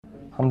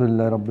الحمد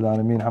لله رب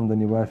العالمين حمدا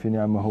يوافي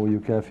نعمه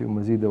ويكافئ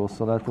مزيدا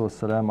والصلاة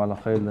والسلام على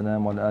خير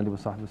الأنام وعلى آله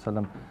وصحبه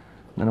وسلم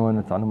ننوى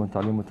نتعلم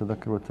والتعليم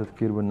والتذكر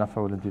والتذكير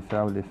والنفع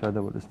والانتفاع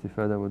والإفادة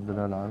والاستفادة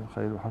والدلالة على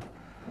الخير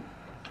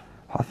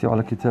وحث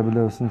على كتاب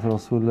الله وسنة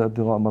رسول الله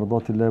ابتغاء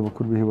مرضات الله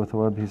وكربه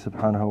وثوابه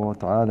سبحانه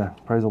وتعالى.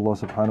 Praise Allah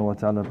subhanahu wa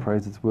ta'ala,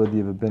 praise it's worthy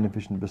of a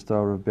beneficent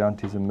bestower of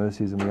bounties and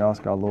mercies, and we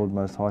ask our Lord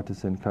Most High to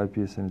send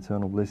copious and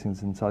eternal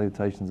blessings and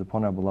salutations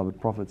upon our beloved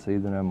Prophet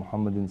Sayyidina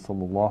Muhammadin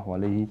sallallahu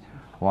alayhi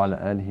wa ala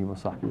alihi wa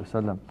sahbihi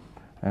wasallam.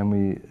 And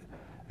we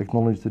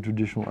acknowledge the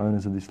traditional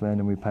owners of this land,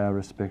 and we pay our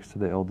respects to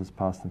their elders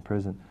past and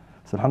present.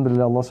 So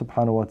alhamdulillah, Allah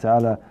subhanahu wa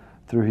ta'ala,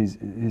 through his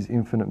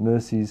infinite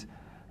mercies,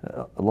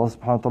 Allah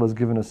subhanahu wa ta'ala has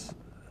given us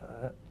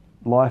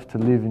life to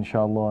live,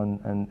 inshallah,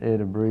 and air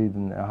to breathe,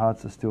 and our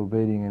hearts are still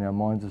beating and our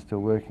minds are still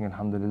working,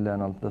 alhamdulillah,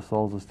 and the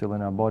souls are still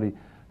in our body,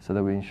 so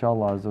that we,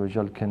 inshallah, azza wa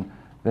jal, can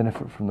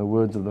benefit from the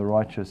words of the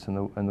righteous and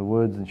the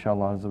words,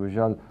 inshallah, azza wa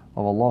jal,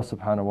 of Allah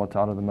subhanahu wa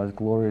ta'ala, the most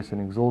glorious and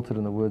exalted,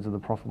 and the words of the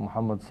Prophet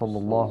Muhammad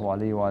sallallahu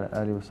alayhi wa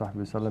alihi wa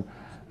sahbihi wasallam,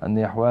 and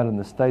the ahwal and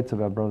the states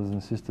of our brothers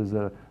and sisters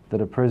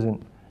that are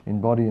present in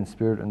body and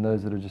spirit, and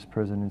those that are just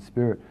present in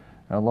spirit.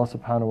 And Allah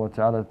subhanahu wa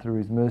ta'ala, through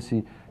His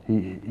mercy,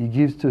 He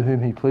gives to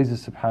whom He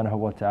pleases subhanahu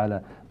wa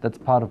ta'ala. That's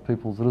part of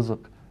people's rizq,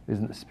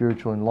 isn't it?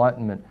 Spiritual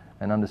enlightenment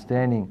and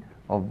understanding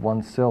of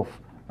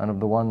oneself and of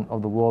the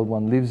world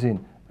one lives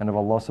in, and of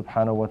Allah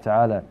subhanahu wa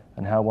ta'ala,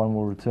 and how one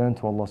will return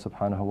to Allah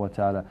subhanahu wa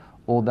ta'ala.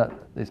 All that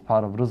is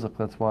part of rizq.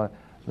 That's why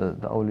the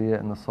awliya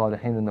and the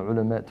salihin and the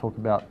ulama talk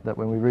about that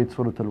when we read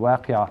Surah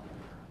Al-Waqi'ah.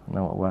 I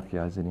know what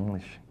Waqi'ah is in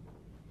English.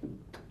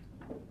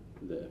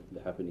 The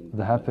happening.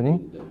 The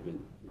happening.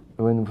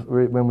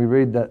 When we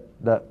read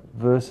that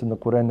verse in the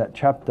Quran, that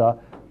chapter,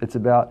 it's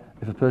about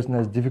if a person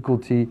has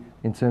difficulty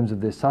in terms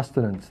of their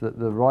sustenance, that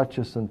the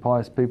righteous and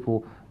pious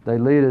people, they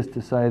lead us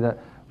to say that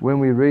when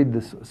we read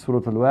this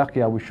Surah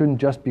Al-Waqi'ah, we shouldn't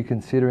just be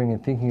considering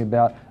and thinking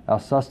about our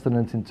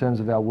sustenance in terms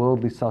of our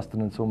worldly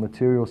sustenance or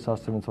material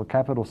sustenance or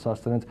capital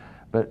sustenance,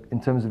 but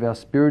in terms of our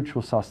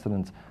spiritual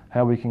sustenance,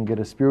 how we can get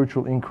a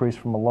spiritual increase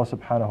from Allah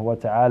subhanahu wa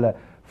ta'ala,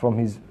 from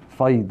His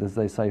fayd, as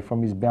they say,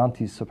 from His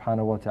bounties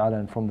subhanahu wa ta'ala,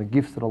 and from the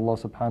gifts that Allah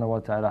subhanahu wa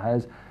ta'ala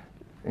has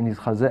in His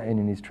khaza'in,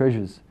 in His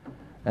treasures.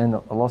 And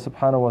Allah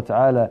subhanahu wa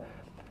ta'ala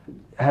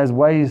has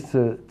ways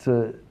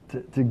to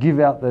give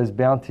out those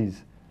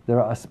bounties.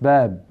 There are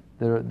asbab,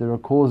 there are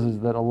causes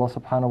that Allah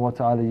subhanahu wa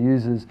ta'ala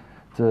uses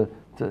to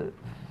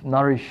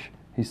nourish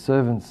His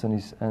servants and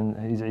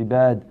His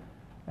ibad.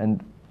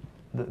 And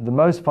the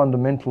most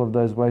fundamental of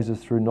those ways is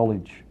through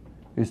knowledge,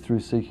 is through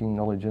seeking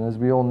knowledge. And as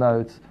we all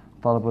know, it's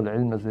طلب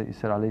العلم, as he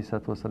said عليه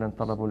الصلاة والسلام,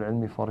 طلب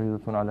العلم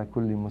فريضة على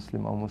كل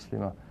مسلم أو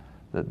مسلمة.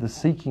 The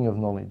seeking of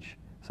knowledge.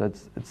 So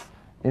it's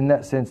in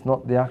that sense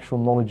not the actual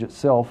knowledge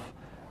itself,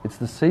 it's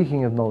the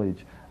seeking of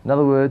knowledge. In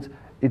other words,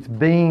 it's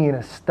being in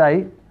a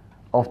state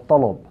of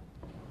talab,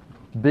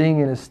 being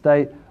in a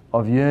state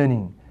of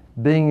yearning,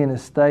 being in a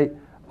state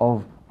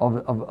of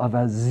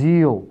a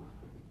zeal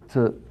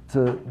to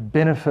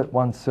benefit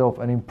oneself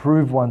and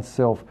improve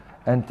oneself,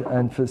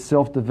 and for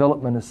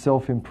self-development and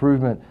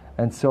self-improvement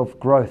and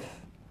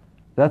self-growth.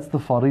 That's the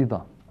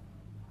farida.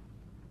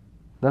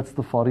 That's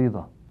the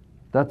farida.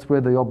 That's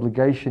where the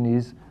obligation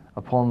is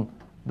upon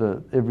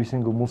every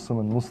single Muslim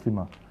and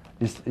Muslimah,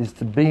 is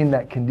to be in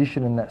that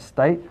condition, in that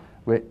state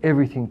where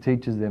everything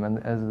teaches them. And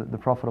as the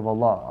Prophet of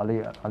Allah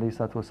alayhi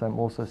salatu wasalam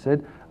also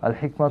said,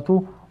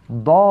 Al-hikmatu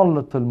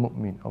dalatul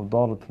mu'min, or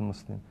dalatul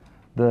muslim.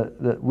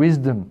 The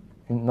wisdom,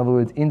 in other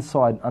words,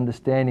 insight,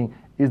 understanding,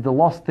 is the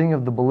lost thing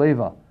of the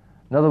believer.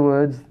 In other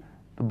words,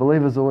 the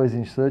believer's always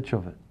in search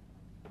of it.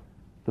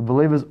 The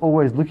believer's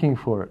always looking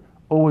for it,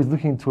 always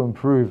looking to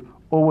improve,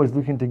 always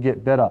looking to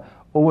get better,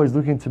 always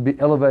looking to be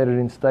elevated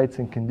in states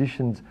and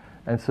conditions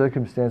and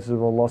circumstances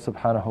of Allah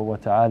subhanahu wa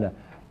ta'ala.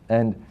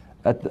 And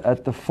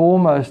at the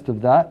foremost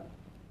of that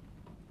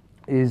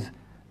is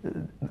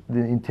the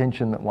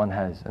intention that one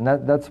has. And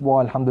that's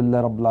why,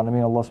 alhamdulillah rabbil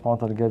alameen, Allah subhanahu wa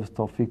ta'ala gave us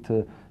tawfiq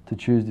to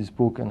choose this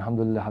book. And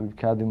alhamdulillah, Habib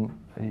Kadim,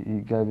 he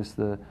gave us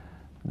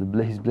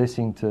his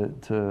blessing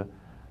to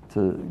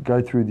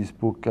go through this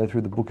book, go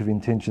through the Book of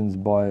Intentions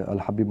by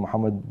Al-Habib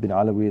Muhammad bin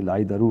Alawi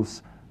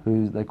Al-Aidarus,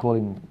 who they call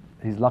him,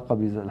 his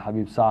laqab is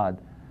Al-Habib Sa'ad.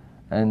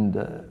 And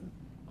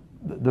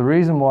the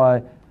reason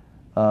why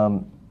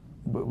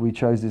we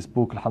chose this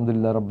book,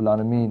 Alhamdulillah Rabbil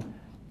Alameen,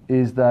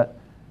 is that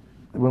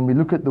when we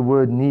look at the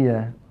word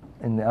niyyah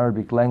in the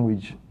Arabic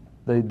language,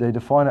 they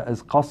define it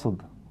as qasd,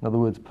 in other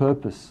words,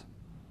 purpose.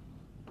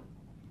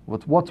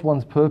 What's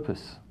one's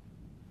purpose?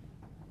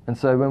 And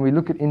so when we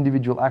look at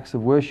individual acts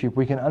of worship,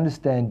 we can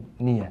understand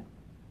niyyah.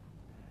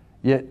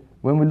 Yet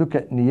when we look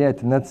at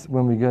niyat, and that's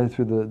when we go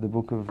through the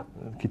book of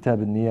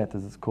Kitab al-Niyat,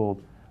 as it's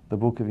called, the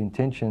book of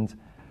intentions,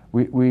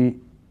 we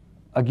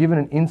are given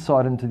an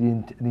insight into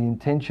the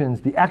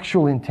intentions, the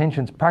actual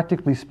intentions,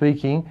 practically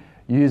speaking,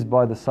 used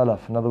by the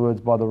Salaf, in other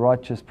words, by the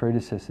righteous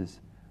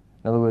predecessors.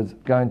 In other words,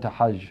 going to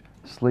Hajj,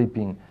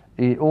 sleeping,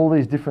 all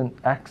these different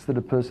acts that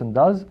a person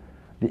does,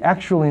 the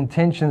actual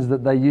intentions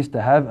that they used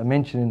to have are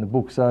mentioned in the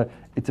book. So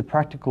it's a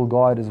practical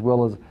guide as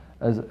well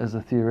as a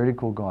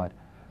theoretical guide.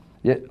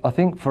 Yet I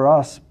think for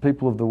us,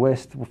 people of the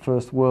West,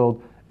 first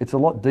world, it's a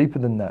lot deeper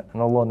than that,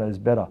 and Allah knows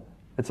better.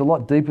 It's a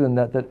lot deeper than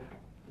that, that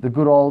the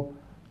good old,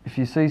 if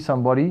you see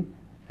somebody,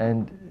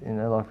 and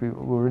like we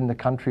were in the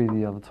country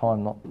the other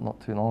time, not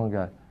too long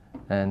ago,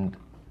 and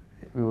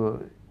we were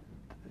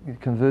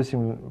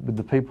conversing with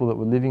the people that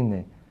were living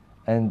there,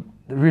 and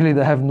really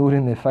they have nur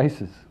in their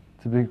faces,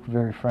 to be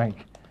very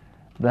frank.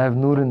 They have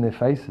nur in their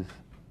faces,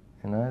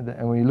 and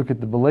when you look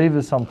at the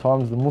believers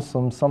sometimes, the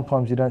Muslims,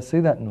 sometimes you don't see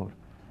that nur.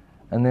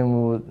 And then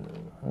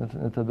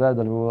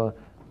we were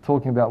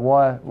talking about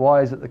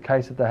why is it the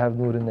case that they have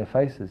nur in their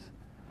faces?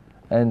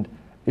 And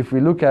if we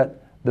look at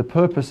the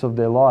purpose of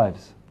their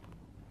lives,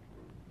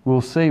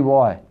 we'll see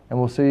why.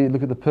 And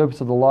look at the purpose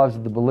of the lives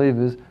of the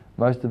believers.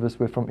 Most of us,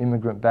 we're from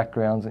immigrant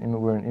backgrounds, and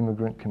we're an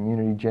immigrant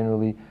community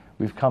generally.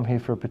 We've come here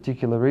for a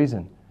particular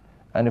reason.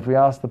 And if we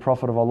ask the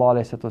Prophet of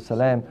Allah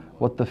ﷺ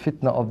what the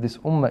fitna of this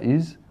ummah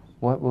is,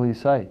 what will he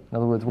say? In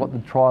other words, what the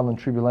trial and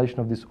tribulation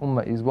of this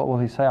ummah is, what will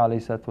he say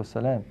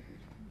ﷺ?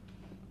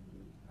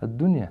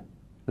 Ad-dunya.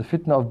 The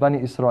fitna of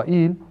Bani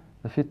Israel,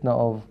 the fitna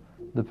of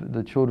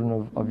the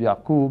children of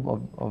Yaqub,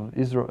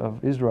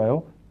 of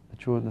Israel,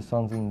 the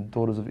sons and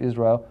daughters of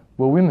Israel,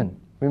 were women.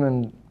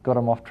 Women got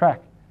them off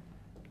track.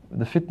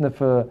 The fitna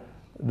for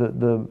the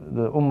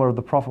ummah of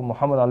the Prophet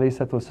Muhammad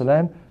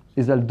ﷺ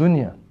is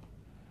al-dunya.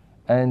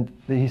 And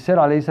he said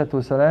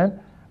ﷺ,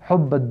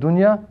 حُبَّ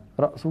الدُّنْيَا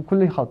رَأْسُ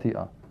كُلِّ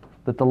خَطِيئَةٍ.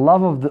 That the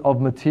love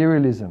of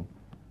materialism,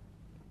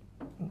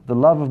 the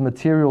love of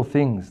material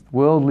things,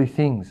 worldly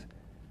things,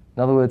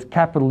 in other words,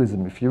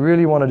 capitalism. If you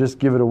really want to just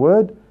give it a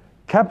word,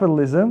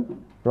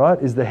 capitalism, right,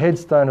 is the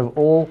headstone of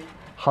all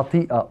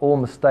khati'ah, all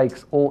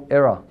mistakes, all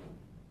error.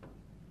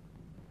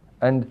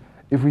 And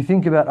if we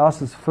think about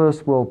us as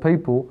first world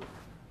people,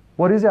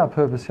 what is our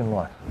purpose in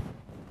life?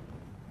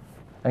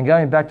 And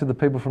going back to the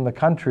people from the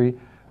country,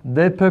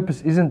 their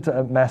purpose isn't to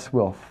amass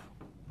wealth,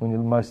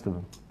 most of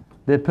them.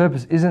 Their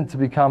purpose isn't to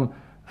become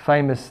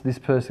famous, this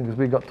person, because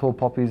we got tall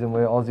poppies and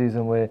we're Aussies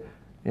and we're,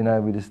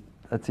 we just,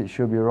 that's it,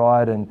 she'll be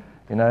right, and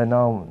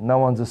no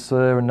one's a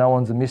sir and no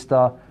one's a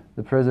mister.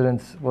 The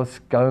president's, what's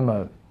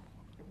ScoMo?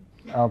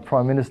 Our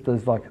prime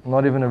minister's like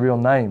not even a real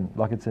name,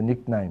 like it's a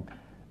nickname.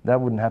 That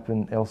wouldn't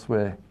happen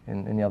elsewhere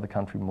in any other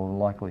country, more than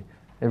likely.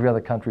 Every other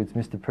country, it's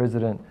Mr.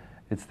 President,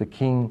 it's the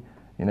king.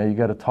 You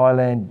go to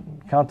Thailand,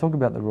 you can't talk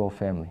about the royal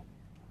family.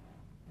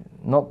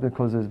 Not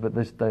because but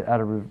out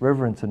of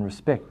reverence and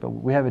respect, but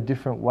we have a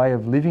different way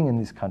of living in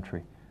this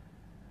country.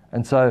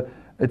 And so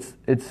it's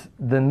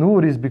the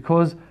nur is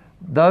because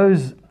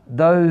that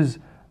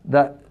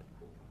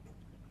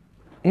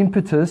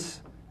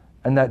impetus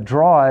and that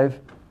drive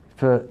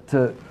for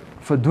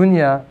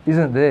dunya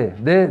isn't there.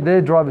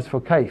 Their drive is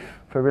for kaif,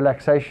 for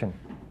relaxation.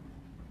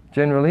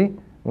 Generally,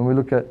 when we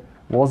look at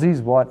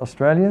Aussies, white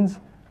Australians,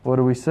 what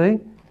do we see?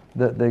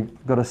 That they've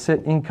got a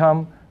set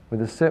income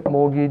with a set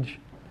mortgage,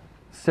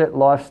 set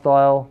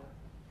lifestyle,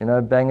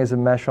 bangers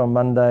and mash on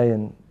Monday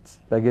and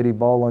spaghetti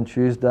bowl on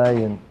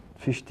Tuesday and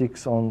fish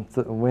sticks on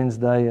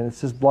Wednesday, and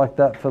it's just like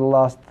that for the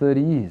last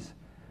 30 years.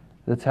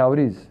 That's how it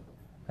is.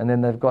 And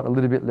then they've got a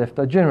little bit left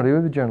over. Generally,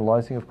 we're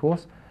generalising, of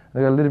course.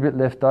 They've got a little bit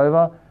left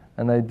over,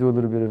 and they do a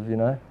little bit of,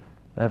 they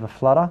have a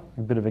flutter,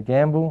 a bit of a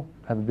gamble,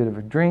 have a bit of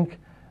a drink,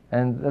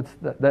 and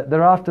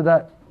they're after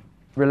that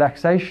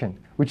relaxation,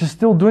 which is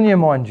still dunya,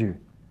 mind you.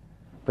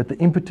 But the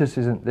impetus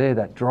isn't there,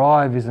 that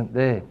drive isn't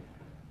there.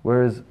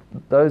 Whereas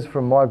those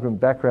from migrant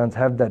backgrounds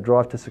have that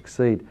drive to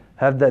succeed,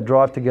 have that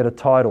drive to get a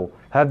title,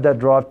 have that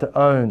drive to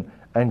own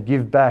and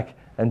give back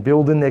and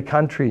build in their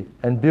country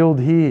and build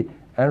here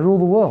and rule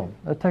the world.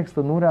 That takes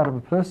the nur out of a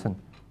person.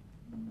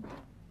 It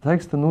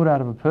takes the nur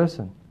out of a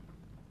person.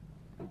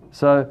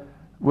 So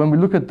when we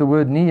look at the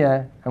word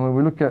niyyah, and when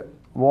we look at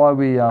why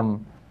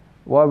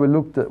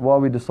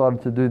we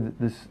decided to do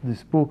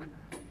this book,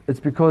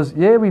 it's because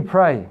we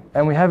pray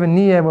and we have a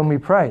niyyah when we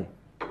pray.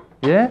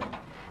 Yeah?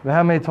 But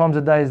how many times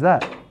a day is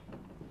that?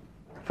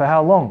 For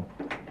how long?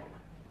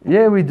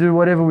 We do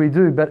whatever we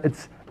do, but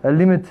it's a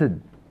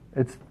limited.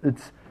 It's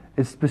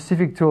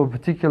specific to a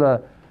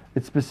particular.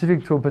 It's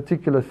specific to a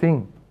particular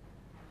thing.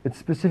 It's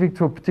specific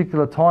to a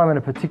particular time and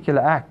a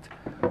particular act.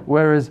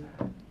 Whereas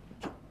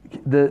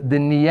the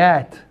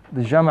niyat,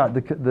 the jama',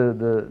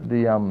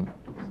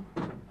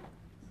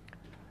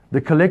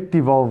 the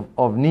collective of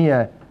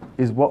niyyah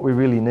is what we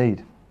really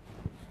need.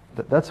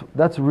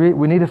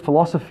 We need a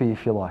philosophy,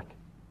 if you like.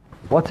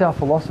 What's our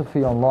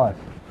philosophy on life?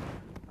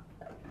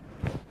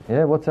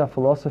 What's our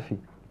philosophy?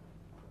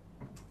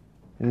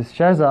 This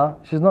Shazza,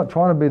 she's not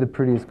trying to be the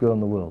prettiest girl in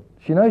the world.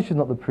 She knows she's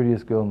not the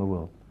prettiest girl in the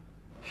world.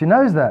 She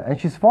knows that, and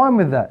she's fine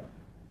with that.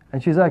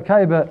 And she's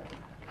okay, but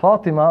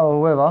Fatima or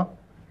whoever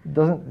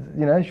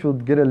doesn't, she'll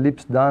get her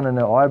lips done and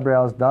her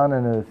eyebrows done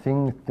and her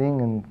thing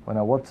and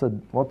what's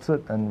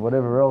it and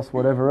whatever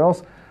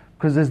else,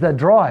 because there's that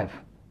drive.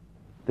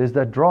 There's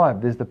that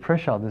drive, there's the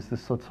pressure, there's the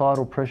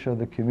societal pressure,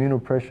 the communal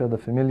pressure, the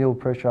familial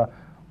pressure,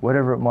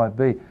 whatever it might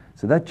be.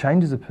 So that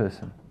changes a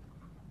person.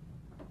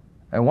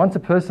 And once a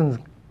person's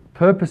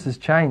purpose is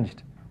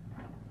changed,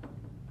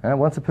 and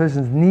once a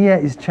person's niyyah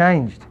is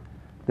changed,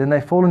 then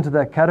they fall into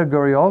that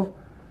category of,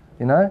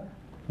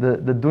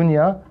 the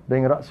dunya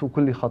being ra'su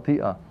kulli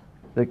khati'ah,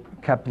 the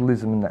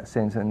capitalism in that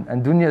sense.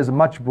 And dunya is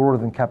much broader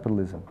than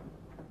capitalism.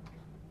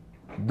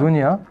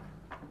 Dunya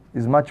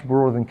is much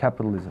broader than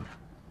capitalism.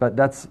 But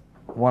that's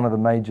one of the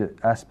major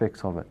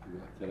aspects of it.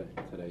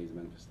 Today's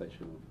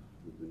manifestation of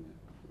the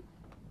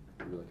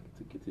dunya. Like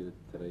to get to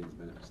today's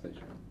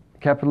manifestation.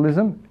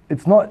 Capitalism,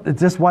 it's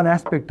just one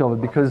aspect of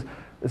it, because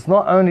it's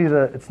not only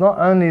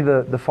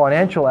the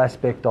financial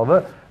aspect of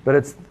it, but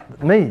it's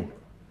me.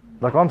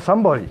 Like I'm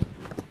somebody.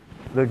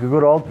 The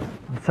good old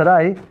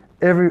today,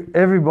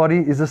 everybody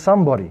is a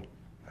somebody.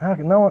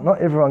 Not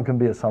everyone can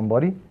be a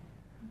somebody.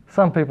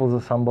 Some people's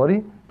a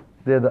somebody.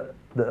 They're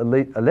the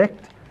elite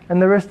elect,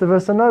 and the rest of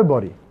us are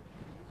nobody.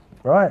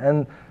 Right?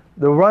 And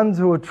the ones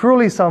who are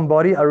truly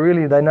somebody are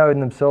really, they know in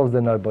themselves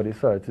they're nobody.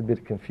 So it's a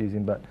bit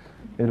confusing, but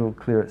it'll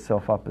clear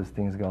itself up as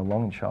things go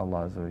along,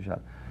 inshallah.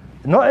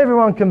 Not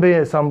everyone can be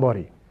a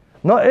somebody.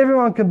 Not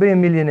everyone can be a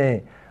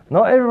millionaire.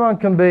 Not everyone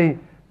can be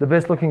the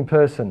best looking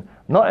person.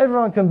 Not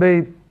everyone can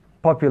be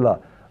popular.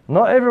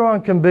 Not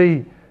everyone can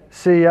be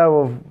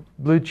CEO of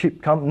blue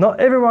chip company. Not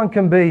everyone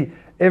can be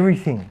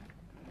everything.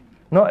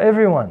 Not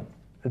everyone.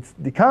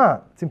 You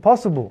can't. It's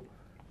impossible.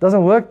 It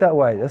doesn't work that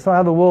way. That's not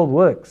how the world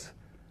works.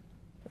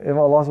 If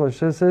Allah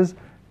says,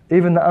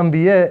 even the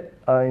Anbiya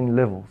are in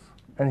levels.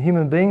 And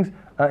human beings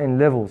are in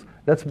levels.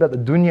 That's about the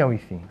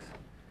dunyawi things.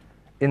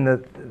 In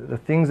the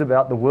things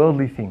about the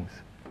worldly things.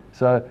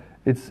 So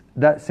it's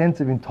that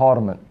sense of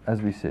entitlement,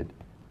 as we said.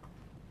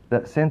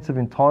 That sense of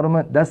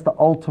entitlement, that's the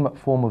ultimate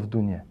form of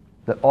dunya.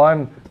 That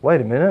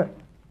wait a minute,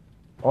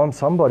 I'm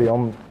somebody,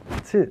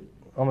 that's it.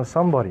 I'm a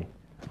somebody.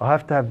 I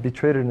have to be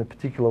treated in a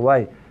particular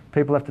way.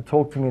 People have to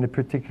talk to me in a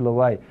particular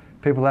way.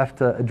 People have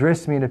to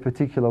address me in a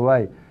particular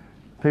way.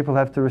 People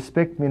have to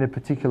respect me in a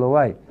particular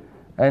way.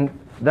 And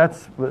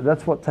that's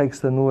what takes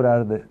the nur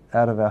out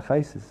of our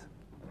faces.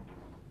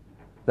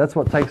 That's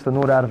what takes the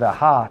nur out of our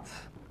hearts,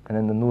 and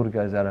then the nur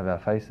goes out of our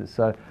faces.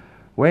 So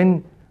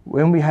when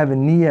we have a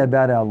niyyah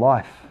about our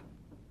life,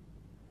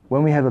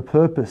 when we have a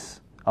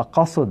purpose, a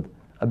qasd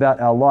about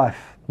our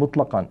life,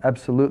 mutlaqan,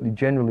 absolutely,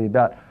 generally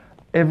about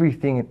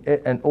everything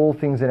and all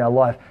things in our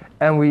life,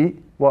 and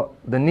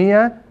the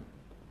niyyah,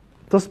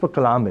 tusbaq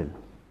al-amal.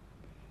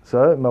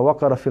 So, ma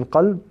waqara fil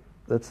qalb,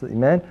 that's the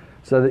iman.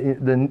 So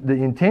the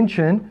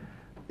intention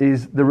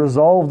is the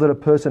resolve that a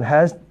person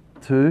has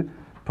to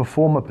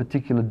perform a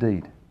particular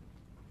deed.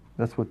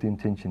 That's what the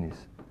intention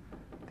is.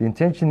 The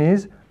intention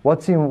is,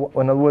 in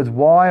other words,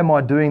 why am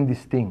I doing this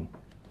thing?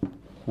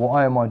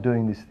 Why am I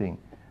doing this thing?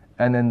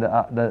 And then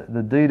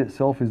the deed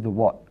itself is the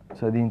what.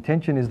 So the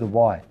intention is the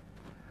why.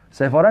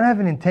 So if I don't have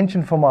an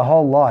intention for my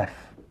whole life,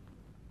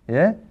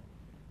 yeah?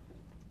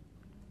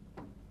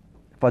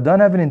 If I don't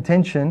have an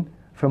intention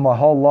for my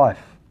whole life,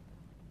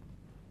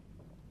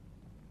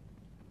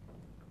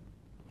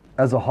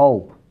 as a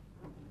whole,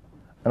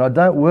 and I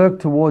don't work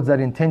towards that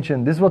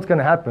intention, this is what's going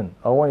to happen.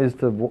 I want you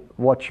to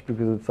watch,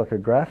 because it's like a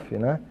graph,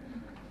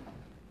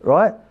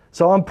 right?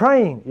 So I'm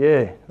praying,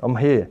 yeah, I'm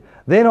here.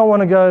 Then I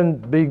want to go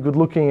and be good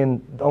looking,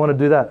 and I want to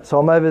do that, so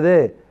I'm over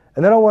there.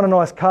 And then I want a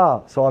nice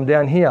car, so I'm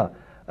down here.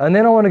 And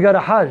then I want to go to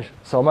Hajj,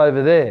 so I'm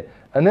over there.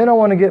 And then I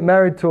want to get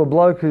married to a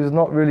bloke who's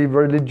not really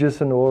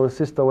religious or a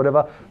sister or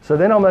whatever, so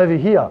then I'm over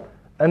here.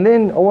 And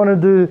then I want to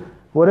do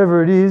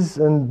whatever it is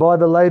and buy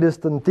the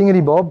latest and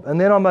thingity-bob, and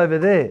then I'm over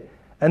there.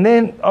 And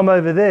then I'm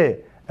over there.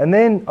 And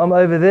then I'm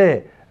over there.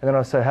 And then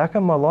I say, how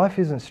come my life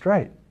isn't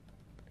straight?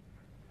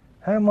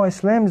 How come my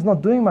Islam is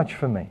not doing much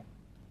for me?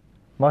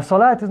 My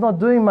salat is not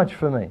doing much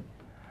for me.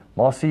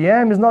 My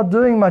siyam is not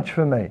doing much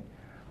for me.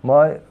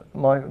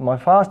 My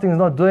fasting is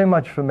not doing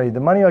much for me. The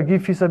money I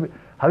give,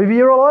 Habibi,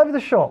 you're all over the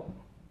shop.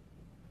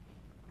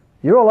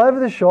 You're all over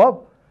the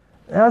shop.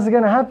 How's it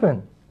going to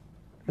happen?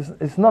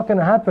 It's not going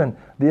to happen.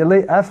 The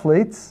elite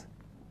athletes,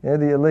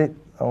 we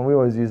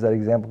always use that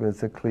example because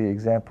it's a clear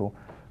example.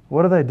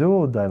 What do they do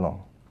all day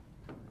long?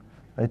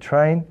 They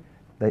train,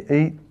 they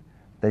eat,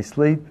 they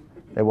sleep,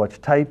 they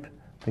watch tape,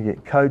 they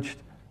get coached,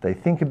 they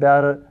think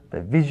about it,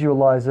 they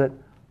visualize it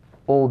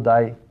all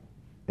day,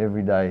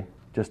 every day,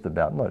 just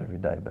about, not every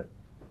day, but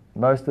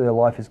most of their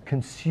life is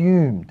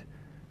consumed.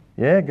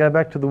 Yeah, go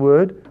back to the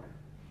word,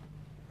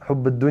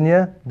 hubb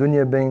ad-dunya,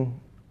 dunya being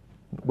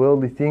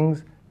worldly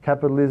things,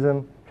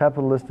 capitalism,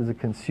 capitalist is a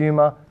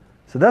consumer.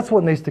 So that's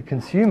what needs to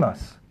consume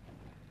us.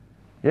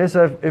 Yeah,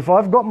 so if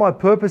I've got my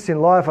purpose in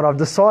life and I've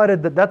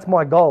decided that that's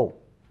my goal,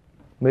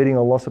 meeting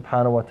Allah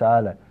subhanahu wa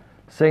ta'ala,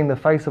 seeing the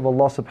face of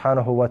Allah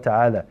subhanahu wa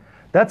ta'ala,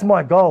 that's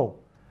my goal,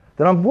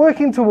 then I'm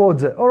working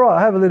towards it. All right,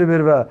 I have a little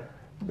bit of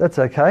that's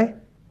okay.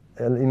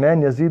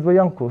 Iman yazid wa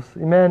yankus.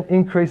 Iman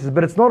increases,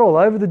 but it's not all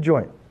over the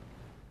joint.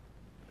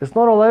 It's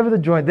not all over the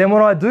joint. Then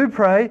when I do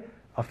pray,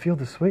 I feel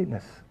the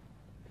sweetness.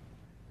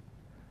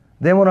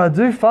 Then when I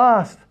do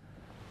fast,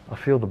 I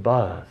feel the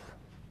buzz.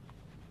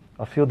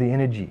 I feel the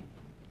energy.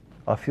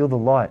 I feel the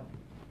light.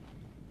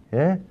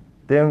 Yeah?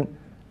 Then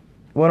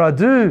when I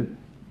do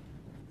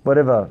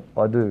whatever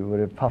I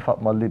do, puff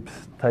up my lips,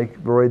 take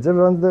roids,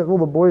 all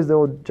the boys, they're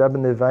all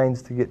jabbing their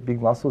veins to get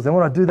big muscles. Then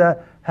when I do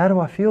that, how do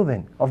I feel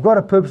then? I've got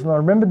a purpose and I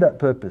remembered that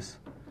purpose.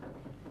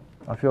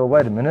 I feel,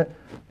 wait a minute,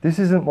 this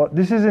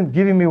isn't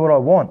giving me what I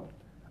want.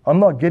 I'm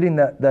not getting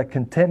that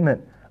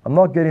contentment. I'm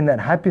not getting that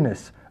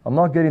happiness. I'm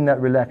not getting that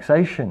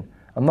relaxation.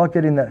 I'm not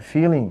getting that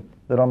feeling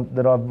that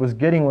I was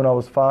getting when I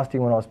was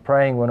fasting, when I was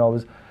praying, when I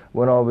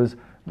was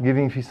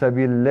giving fi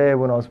sabilillah,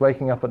 when I was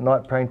waking up at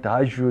night praying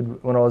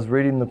tahajjud, when I was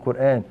reading the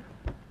Quran.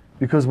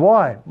 Because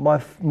why?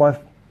 My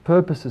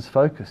purpose is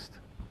focused.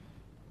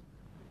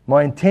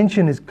 My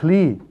intention is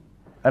clear.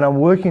 And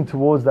I'm working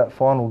towards that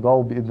final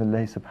goal,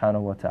 bi'idhnillah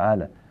subhanahu wa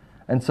ta'ala.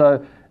 And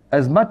so,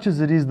 as much as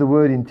it is the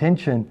word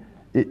intention,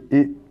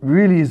 it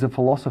really is a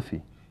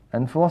philosophy.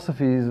 And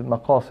philosophy is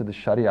maqasid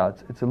al-sharia.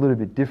 It's a little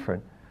bit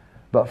different.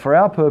 But for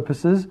our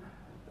purposes,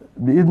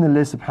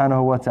 bi'idhnillah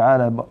subhanahu wa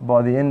ta'ala,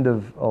 by the end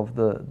of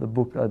the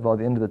book, by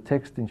the end of the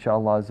text,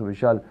 inshallah azza wa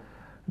jal,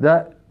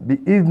 that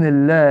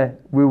bi'idhnillah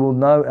we will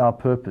know our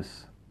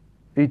purpose.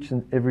 Each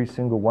and every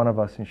single one of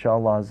us,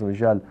 inshallah azza wa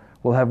jal,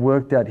 will have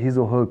worked out his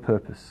or her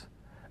purpose.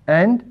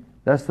 And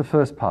that's the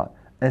first part.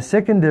 And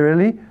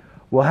secondarily,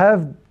 we'll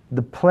have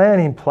the plan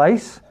in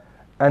place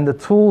and the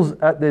tools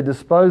at their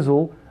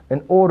disposal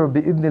in order,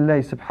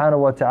 bi'idhnillah subhanahu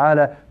wa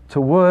ta'ala,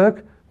 to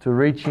work to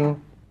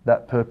reaching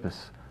that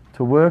purpose,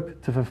 to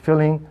work to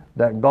fulfilling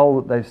that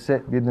goal that they've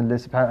set,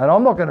 bi'idhnillah subhanahu. And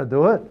I'm not going to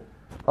do it.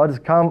 I'll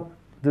just come,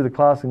 do the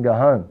class and go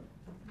home.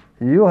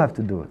 You'll have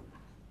to do it.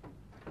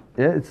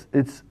 Yeah,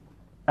 it's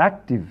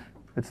active.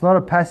 It's not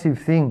a passive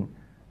thing,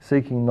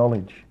 seeking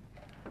knowledge.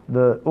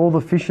 All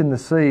the fish in the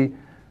sea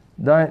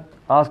don't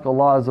ask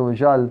Allah Azza wa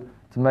Jal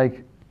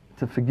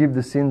to forgive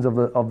the sins of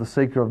the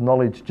seeker of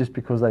knowledge just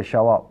because they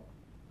show up.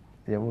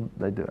 Yeah, well,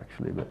 they do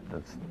actually, but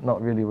that's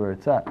not really where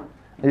it's at.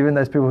 Even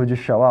those people who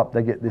just show up,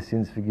 they get their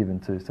sins forgiven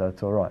too, so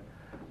it's all right.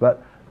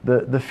 But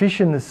the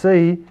fish in the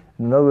sea,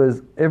 in other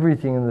words,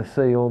 everything in the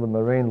sea, all the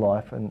marine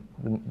life, and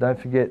don't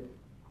forget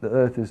the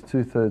earth is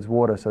 2/3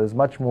 water, so there's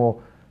much more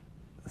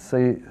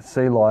sea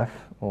life,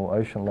 or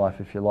ocean life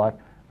if you like,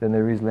 than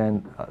there is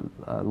land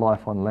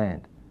life on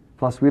land.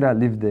 Plus we don't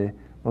live there,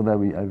 although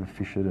we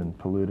overfish it and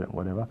pollute it and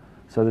whatever.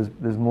 So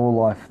there's more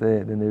life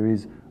there than there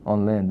is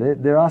on land.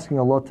 They're asking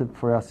a lot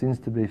for our sins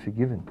to be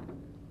forgiven.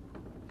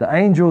 The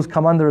angels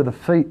come under the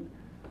feet.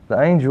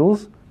 The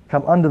angels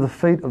come under the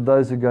feet of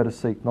those who go to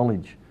seek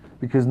knowledge,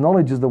 because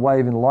knowledge is the way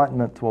of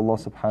enlightenment to Allah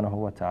subhanahu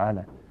wa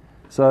ta'ala.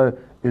 So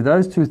if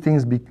those two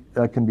things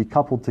can be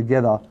coupled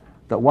together,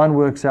 that one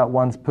works out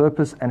one's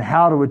purpose and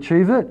how to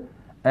achieve it,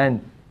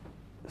 and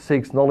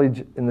seeks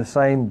knowledge in the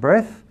same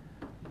breath,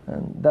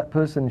 and that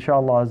person,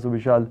 inshallah azza wa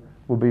jal,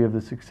 will be of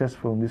the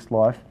successful in this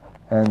life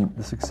and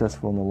the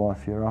successful in the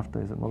life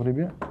hereafter. Is it Maghrib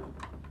yet?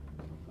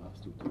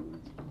 Still 2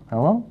 minutes.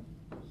 How long?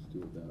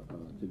 Still about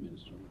 2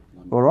 minutes.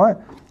 All right.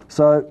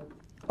 So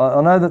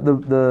I know that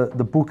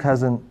the book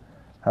hasn't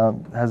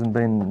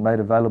been made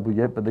available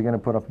yet, but they're going to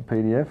put up a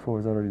PDF, or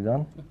is that already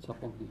done? It's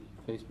up on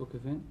the Facebook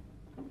event,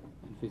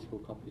 and physical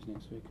copies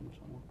next week,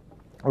 inshallah.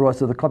 All right.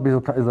 So the copies,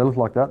 they look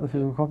like that, the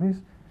physical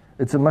copies?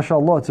 It's a,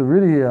 mashallah, it's a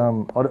really,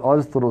 I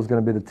just thought it was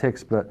going to be the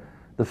text, but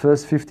the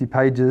first 50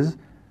 pages,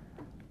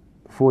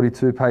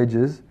 42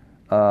 pages,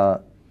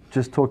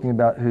 just talking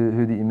about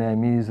who the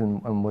Imam is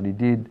and what he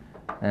did,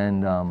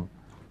 and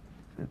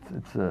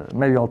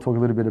maybe I'll talk a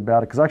little bit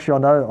about it, because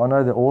actually I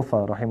know the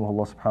author,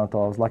 rahimahullah subhanahu wa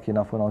ta'ala. I was lucky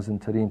enough when I was in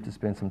Tarim to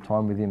spend some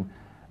time with him,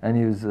 and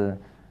he was an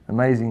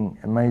amazing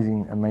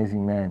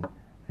man.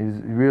 He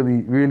was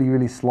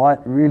really slight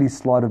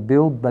of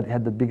build, but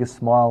had the biggest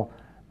smile,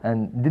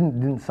 and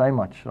didn't say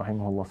much,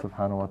 rahimahullah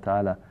subhanahu wa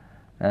ta'ala.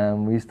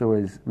 We used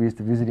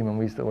to visit him, and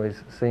we used to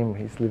always see him.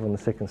 He used to live on the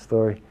second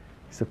story. He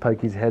used to poke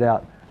his head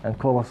out and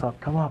call us up,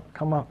 come up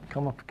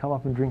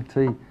and drink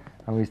tea.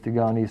 And we used to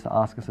go, and he used to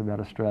ask us about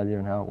Australia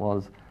and how it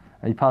was.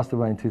 And he passed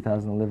away in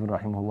 2011,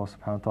 rahimahullah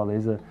subhanahu wa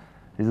ta'ala.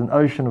 He's an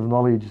ocean of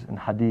knowledge and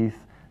hadith.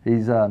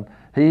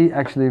 He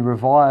actually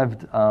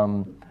revived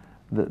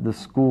the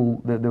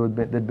school.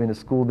 There'd been a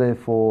school there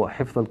for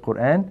Hifz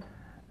al-Quran,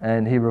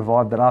 and he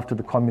revived that after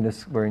the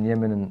communists were in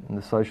Yemen, and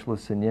the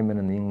socialists in Yemen,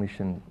 and the English,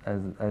 and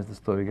as the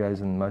story goes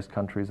in most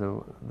countries,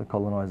 of the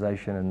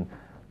colonization, and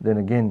then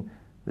again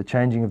the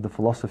changing of the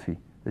philosophy,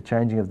 the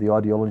changing of the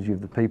ideology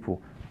of the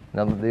people.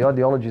 Now the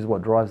ideology is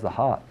what drives the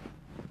heart,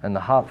 and the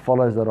heart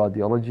follows that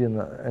ideology,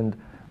 and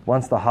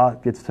once the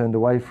heart gets turned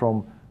away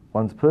from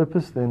one's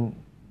purpose, then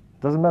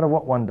it doesn't matter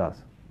what one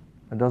does.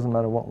 It doesn't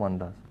matter what one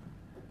does.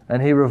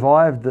 And he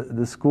revived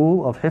the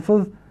school of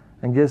Hifz,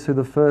 and guess who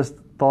the first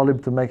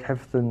talib to make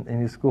Hifz in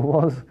his school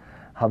was?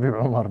 Habib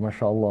Umar,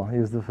 mashallah. He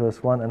was the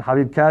first one. And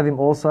Habib Kadhim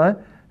also,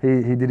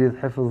 he did his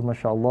Hifz,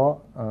 mashallah,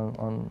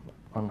 on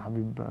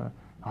Habib.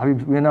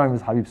 We know him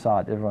as Habib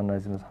Saad. Everyone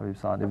knows him as Habib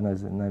Saad. Everyone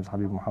knows his name is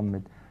Habib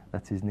Muhammad.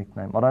 That's his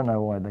nickname. I don't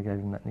know why they gave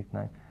him that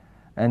nickname.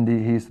 And he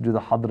used to do the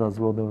Hadra as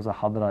well. There was a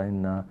Hadra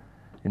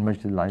in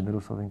Masjid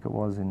al-Aidrus, I think it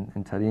was, in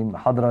Tarim.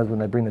 Hadra is when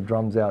they bring the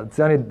drums out. It's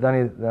the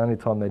only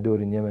time they do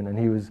it in Yemen. And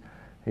he was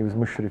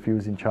mushrif, he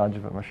was in charge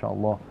of it,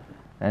 mashallah.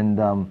 And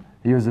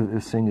he was a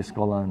senior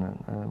scholar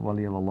and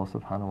wali of Allah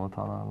subhanahu wa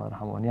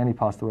ta'ala. And he only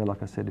passed away,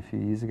 like I said, a few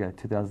years ago,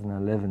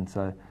 2011.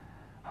 So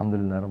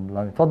Alhamdulillah Rabbil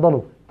Alameen.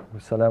 Tfaddaloo.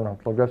 Wassalam wa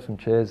rahmatullah. Grab some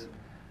chairs.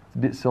 It's a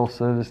bit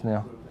self-service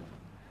now.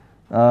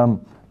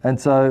 And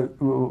so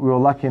we were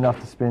lucky enough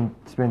to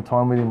spend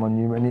time with him on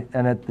Yuma.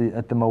 And at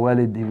the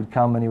Mawalid, he would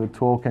come and he would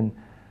talk. And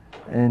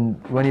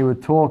when he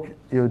would talk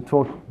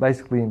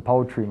basically in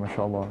poetry,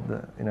 mashallah.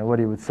 What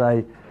he would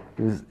say,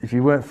 if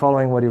you weren't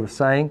following what he was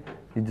saying,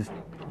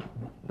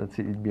 that's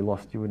it, you'd be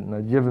lost. You wouldn't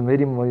know. Did you ever meet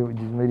him while you were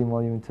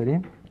in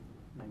Tarim?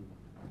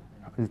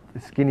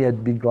 Skinny,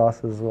 had big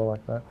glasses as well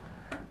like that.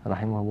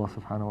 Rahimahullah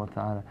subhanahu wa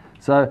ta'ala.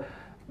 So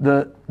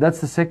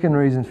that's the second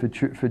reason for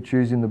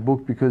choosing the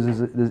book, because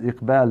there's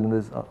iqbal, and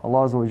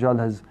Allah Azza wa Jal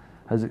has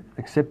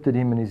accepted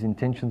him and his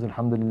intentions,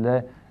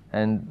 alhamdulillah,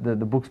 and the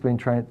book's been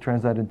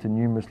translated into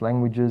numerous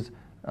languages,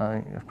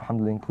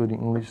 alhamdulillah,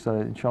 including English. So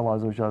inshallah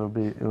Azza wa Jal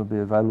it'll be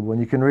available, and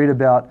you can read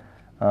about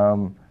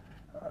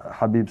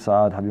Habib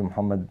Saad, Habib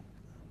Muhammad.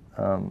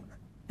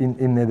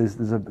 In there,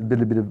 there's a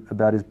bit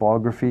about his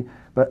biography,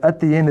 but at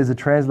the end there's a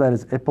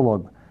translator's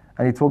epilogue,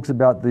 and he talks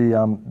about the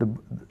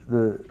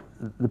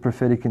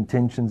prophetic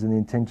intentions and the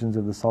intentions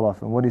of the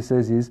Salaf. And what he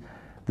says is,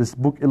 this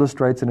book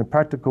illustrates in a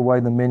practical way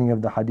the meaning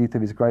of the hadith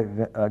of his great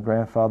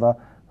grandfather,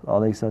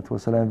 alayhi salatu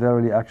wasalam,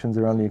 verily actions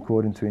are only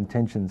according to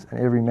intentions, and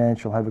every man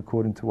shall have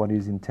according to what he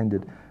is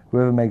intended.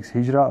 Whoever makes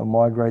hijrah or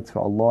migrates for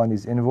Allah and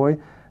his envoy,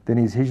 then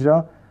his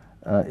hijrah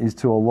is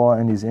to Allah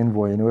and his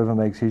envoy, and whoever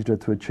makes hijrah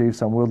to achieve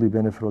some worldly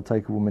benefit or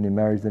take a woman in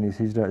marriage, then his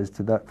hijrah is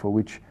to that for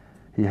which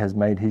he has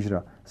made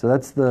hijrah. So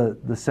that's the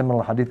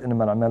seminal hadith,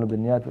 إِنَّمَا الْأَعْمَالُ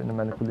بِالنِّيَّاتِ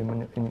وَإِنَّمَا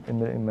لِكُلِّ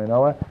امْرِئٍ مَا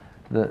نَوَى,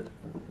 the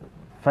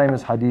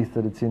famous hadith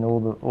that it's in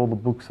all the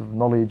books of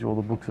knowledge, all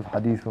the books of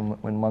hadith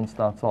when one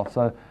starts off.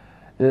 So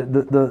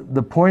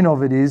the point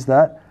of it is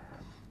that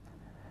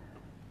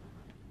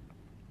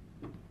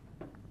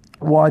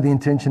why the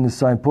intention is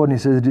so important.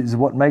 He says it is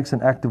what makes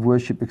an act of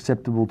worship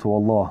acceptable to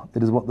Allah.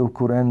 It is what the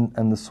Quran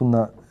and the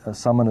Sunnah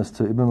summon us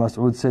to. Ibn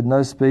Mas'ud said,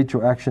 no speech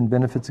or action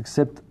benefits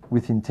except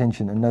with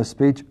intention, and no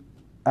speech,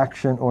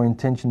 action or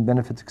intention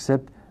benefits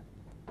except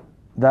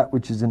that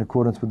which is in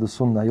accordance with the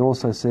Sunnah. He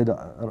also said,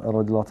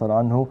 radiallahu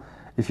ta'ala anhu,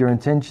 if your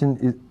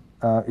intention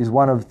is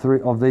one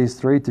of these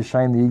three, to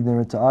shame the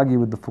ignorant, to argue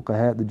with the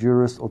fuqaha, the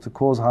jurists, or to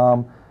cause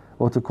harm,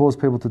 or to cause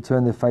people to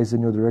turn their face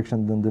in your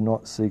direction, then do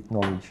not seek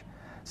knowledge.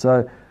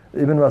 So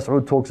Ibn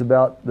Mas'ud talks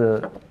about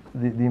the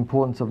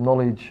importance of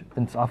knowledge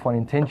and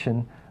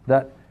intention,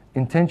 that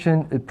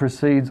intention, it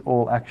precedes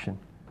all action.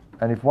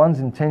 And if one's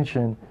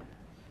intention,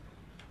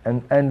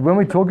 and when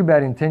we talk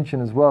about intention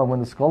as well, when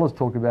the scholars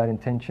talk about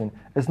intention,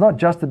 it's not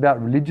just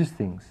about religious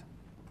things.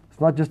 It's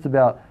not just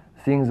about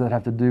things that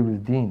have to do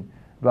with deen.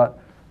 But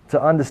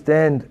to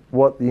understand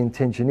what the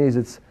intention is,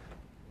 it's,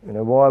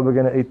 why we're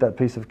going to eat that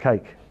piece of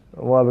cake.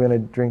 Why we're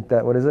going to drink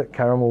that, what is it,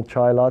 caramel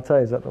chai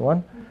latte, is that the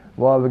one?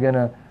 Why we're going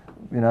to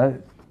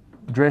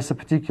dress a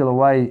particular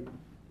way,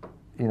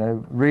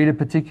 read a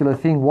particular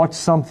thing, watch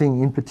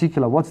something in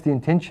particular. What's the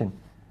intention?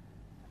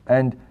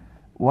 And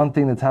one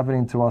thing that's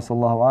happening to us,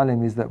 Allahu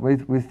Alim, is that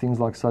with things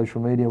like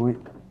social media,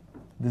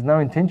 there's no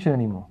intention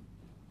anymore.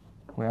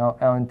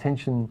 Our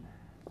intention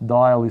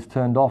dial is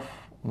turned off.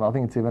 I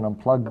think it's even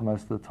unplugged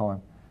most of the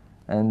time.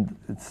 And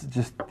it's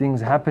just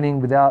things happening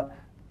without,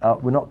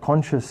 we're not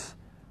conscious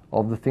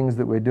of the things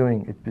that we're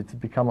doing. It's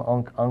become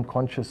an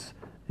unconscious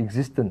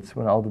existence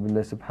when A'udhu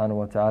Billahi subhanahu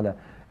wa ta'ala.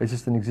 It's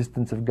just an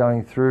existence of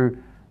going through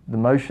the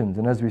motions.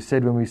 And as we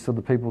said, when we saw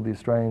the people, the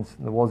Australians,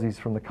 the Aussies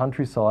from the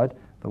countryside,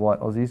 the white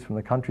Aussies from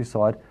the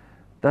countryside,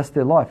 that's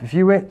their life. If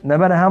you went, no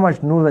matter how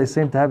much nur they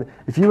seem to have,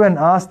 if you went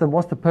and asked them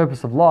what's the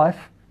purpose of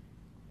life,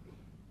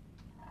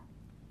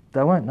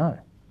 they won't know.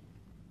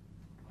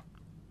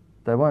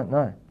 They won't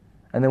know.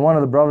 And then one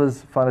of the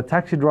brothers, the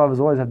taxi drivers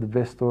always have the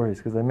best stories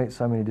because they meet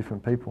so many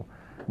different people.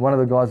 One of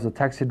the guys was a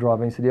taxi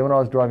driver, and he said, when I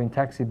was driving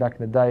taxi back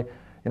in the day,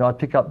 I'd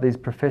pick up these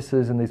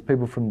professors and these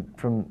people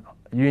from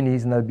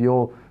unis, and they'd be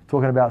all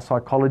talking about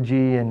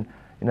psychology and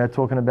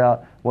talking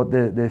about what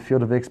their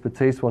field of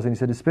expertise was. And he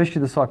said,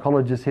 especially the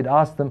psychologists, he'd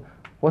ask them,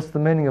 what's the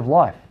meaning of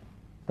life?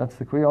 That's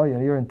the query.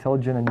 You're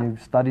intelligent and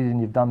you've studied and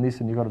you've done this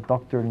and you've got a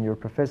doctorate and you're a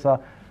professor.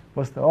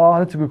 That's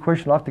a good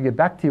question. I'll have to get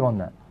back to you on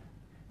that.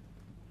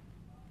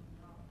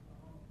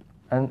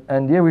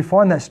 And we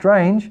find that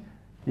strange.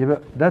 Yeah,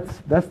 but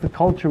that's the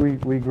culture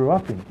we grew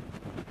up in.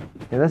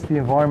 Yeah, that's the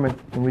environment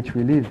in which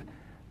we live.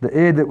 The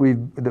air that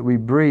we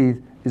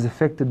breathe is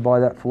affected by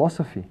that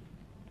philosophy.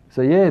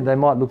 So they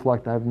might look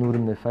like they have nur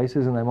in their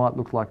faces and they might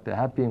look like they're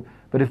happy.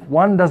 But if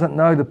one doesn't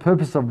know the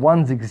purpose of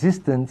one's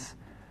existence,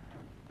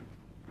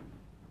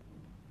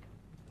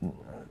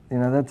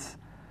 that's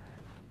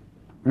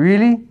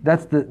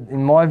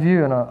in my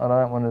view, and I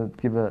don't want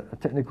to give a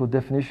technical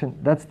definition,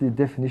 that's the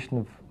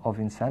definition of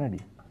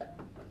insanity.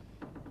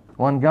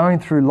 One going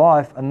through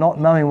life and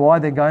not knowing why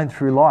they're going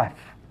through life.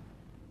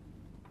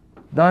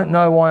 Don't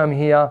know why I'm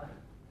here,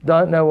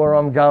 don't know where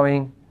I'm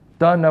going,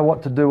 don't know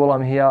what to do while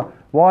I'm here.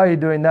 Why are you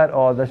doing that?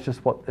 That's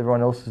just what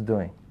everyone else is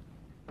doing.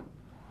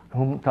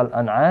 Hum kal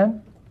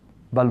an'am,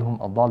 bal hum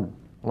adall.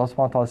 Allah subhanahu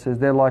wa ta'ala says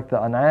they're like the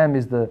an'am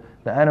is the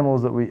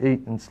animals that we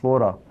eat and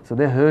slaughter. So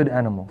they're herd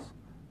animals.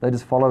 They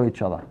just follow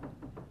each other.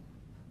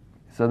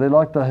 So they're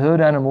like the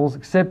herd animals,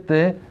 except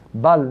they're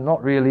bal,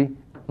 not really,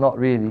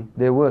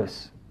 they're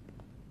worse.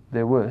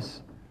 They're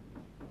worse.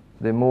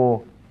 They're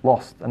more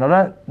lost. And I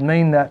don't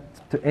mean that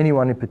to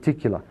anyone in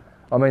particular.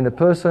 I mean the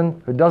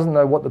person who doesn't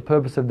know what the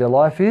purpose of their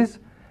life is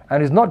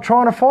and is not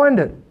trying to find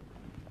it.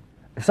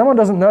 If someone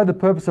doesn't know the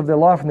purpose of their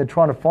life and they're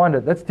trying to find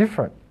it, that's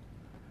different.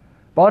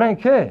 But I don't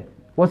care.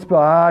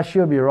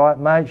 She'll be right,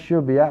 mate,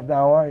 she'll be up,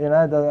 don't worry,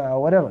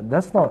 whatever.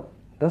 That's not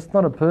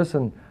a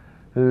person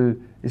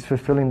who is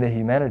fulfilling their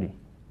humanity.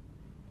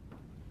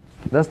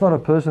 That's not a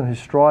person who's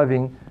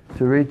striving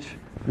to reach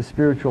the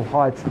spiritual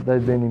heights that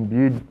they've been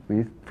imbued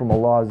with from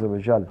Allah Azza wa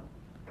Jal.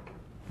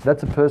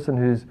 That's a person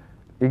who's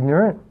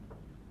ignorant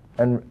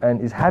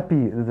and is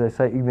happy that they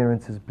say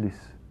ignorance is bliss.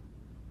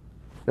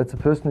 That's a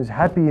person who's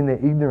happy in their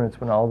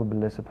ignorance when a'udhu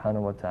billah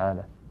subhanahu wa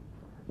ta'ala.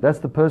 That's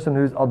the person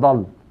who's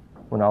adal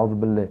when a'udhu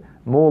billah.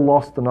 More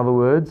lost, in other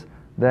words,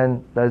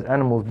 than those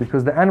animals,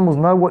 because the animals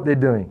know what they're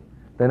doing.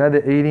 They know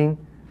they're eating,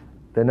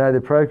 they know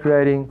they're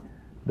procreating,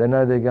 they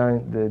know they're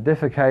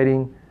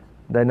defecating,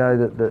 they know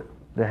that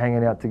they're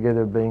hanging out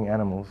together being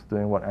animals,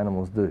 doing what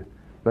animals do.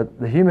 But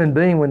the human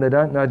being, when they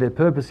don't know their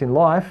purpose in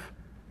life,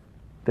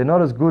 they're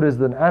not as good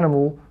as an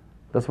animal.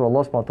 That's what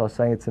Allah subhanahu wa ta'ala is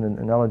saying, it's an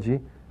analogy.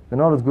 They're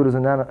not as good as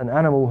an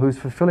animal who's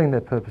fulfilling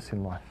their purpose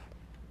in life.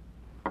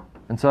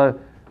 And so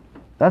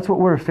that's what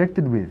we're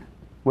affected with,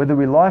 whether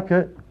we like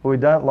it or we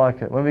don't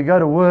like it. When we go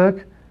to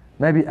work,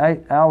 maybe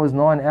 8 hours,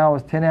 9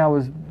 hours, 10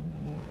 hours,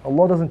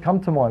 Allah doesn't come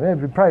to mind. Yeah,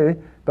 we pray,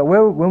 but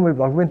when we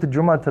went to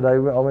Jummah today,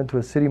 I went to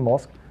a city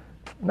mosque,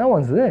 no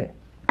one's there.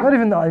 Not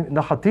even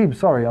the khatib,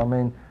 sorry, I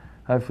mean,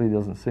 hopefully he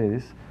doesn't see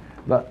this,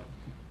 but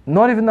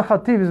not even the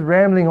khatib is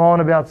rambling on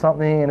about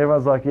something and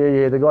everyone's like,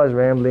 yeah, the guy's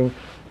rambling.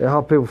 There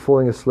are people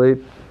falling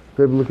asleep.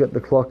 People look at the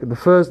clock.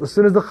 As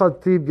soon as the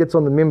khatib gets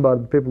on the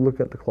minbar, people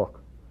look at the clock.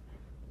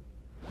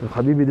 The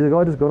Habibi, the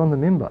guy just got on the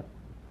minbar.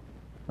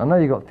 I know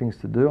you got things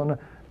to do.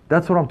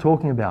 That's what I'm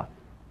talking about.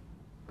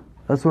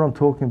 That's what I'm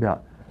talking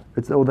about.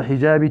 It's all the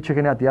hijabi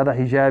checking out the other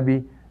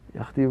hijabi.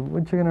 What are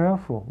you checking her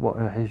out for? What,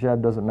 her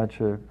hijab doesn't match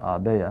her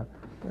abaya?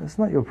 It's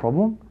not your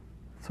problem.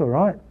 It's all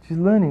right. She's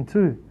learning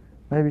too.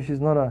 Maybe she's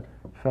not a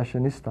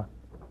fashionista.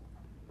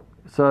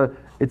 So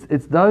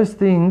it's those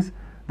things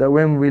that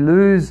when we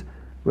lose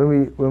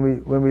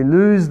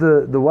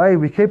the way,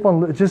 we keep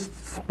on, it just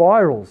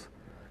spirals.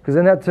 Because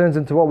then that turns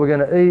into what we're going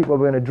to eat, what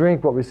we're going to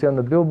drink, what we see on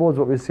the billboards,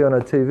 what we see on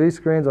our TV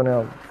screens, on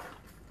our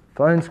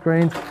phone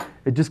screens.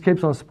 It just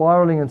keeps on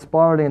spiraling, and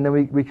then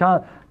we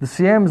can't, the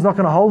Siyam is not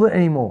going to hold it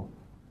anymore.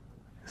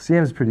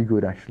 Siyam is pretty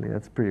good actually,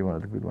 that's pretty one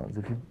of the good ones.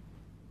 If you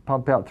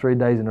pump out 3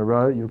 days in a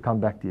row, you'll come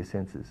back to your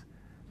senses.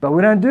 But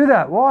we don't do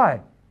that, why?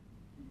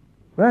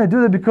 We don't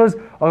do that because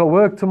I got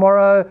work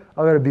tomorrow,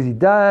 I got a busy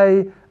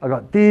day, I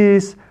got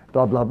this,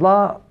 blah blah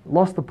blah.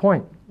 Lost the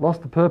point,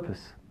 lost the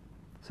purpose.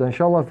 So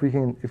inshallah, if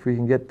we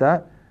can get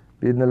that,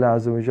 bi'idhnillah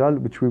azza wa jal,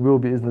 which we will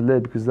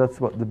bi'idhnillah, because that's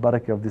what the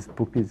barakah of this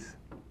book is.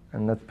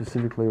 And that's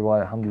specifically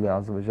why,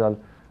 alhamdulillah azza wa jal,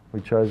 we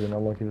chose, and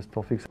Allah give us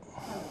tawfiq.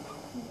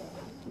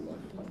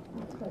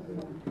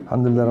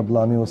 Alhamdulillah rabbil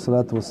alameen, wa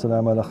salatu wa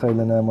salam ala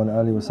khayril anam wa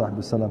ala alihi wa sahbihi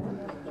wa salam.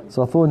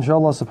 So I thought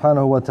inshallah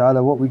subhanahu wa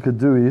ta'ala what we could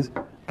do is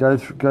go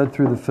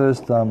through the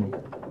first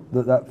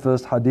that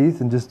first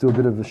hadith and just do a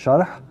bit of a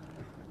sharh.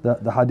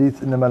 The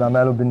hadith innama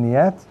al-a'malu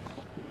bin-niyat.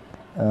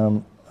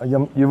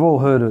 You've all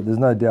heard it, there's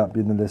no doubt,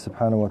 bi'idhnillah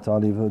subhanahu wa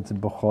ta'ala, you've heard it's in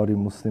Bukhari,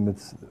 Muslim,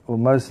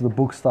 most of the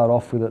books start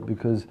off with it,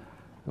 because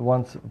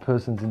once a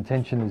person's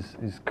intention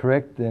is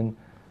correct, then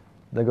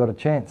they got a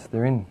chance,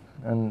 they're in.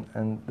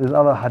 And there's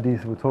other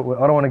hadith we'll talk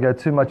about. I don't want to go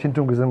too much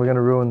into them because then we're going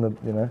to ruin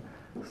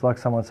it's like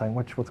someone saying,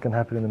 watch what's going to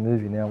happen in the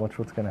movie now, watch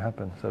what's going to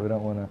happen. So we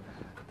don't want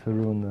to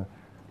ruin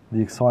the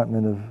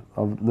excitement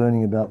of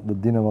learning about the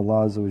din of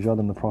Allah Azza wa Jal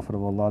and the Prophet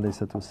of Allah alayhi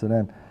salatu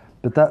wasalam.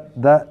 But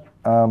that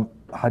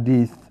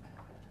hadith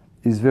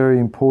is very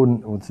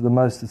important.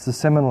 It's the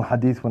seminal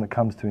hadith when it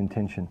comes to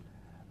intention.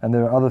 And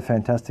there are other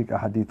fantastic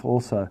hadith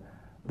also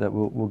that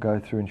we'll go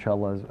through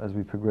inshallah as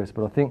we progress.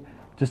 But I think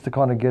just to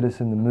kind of get us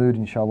in the mood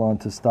inshallah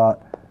and to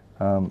start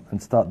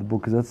the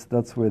book, because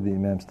that's where the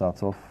Imam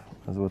starts off,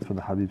 as well as where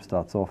the Habib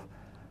starts off.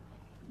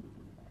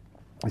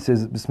 He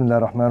says, Bismillah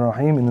ar-Rahman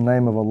ar-Rahim, in the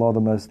name of Allah,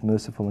 the most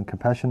merciful and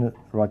compassionate,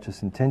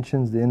 righteous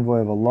intentions. The envoy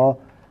of Allah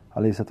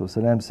alayhi salatu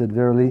wasalam said,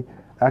 verily,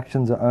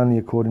 actions are only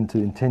according to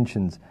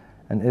intentions,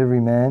 and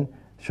every man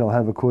shall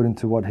have according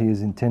to what he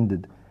has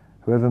intended.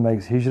 Whoever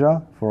makes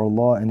hijrah for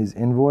Allah and His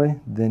envoy,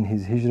 then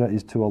his hijrah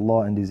is to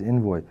Allah and His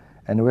envoy.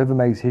 And whoever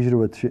makes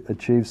hijrah to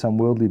achieve some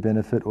worldly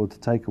benefit or to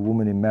take a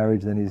woman in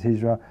marriage, then his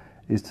hijrah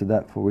is to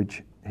that for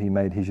which he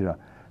made hijrah.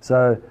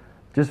 So,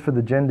 just for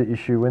the gender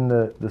issue, when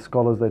the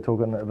scholars, they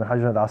talk, Ibn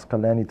Hajar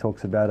al-Asqalani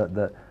talks about it,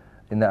 that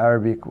in the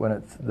Arabic, when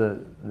it's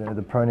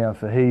the pronoun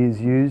for he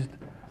is used,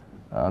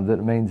 that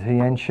it means he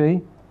and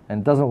she,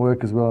 and it doesn't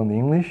work as well in the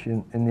English.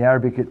 In the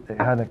Arabic, it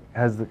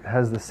has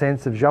the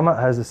sense of jama',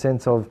 has the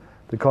sense of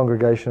the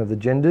congregation of the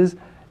genders.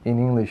 In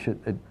English,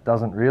 it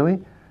doesn't really.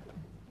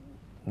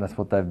 And that's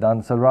what they've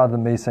done. So rather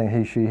than me saying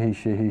he, she, he,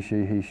 she, he,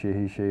 she, he, she,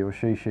 he, she, or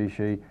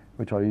she,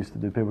 which I used to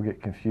do. People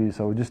get confused,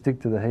 so we'll just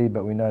stick to the he,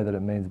 but we know that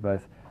it means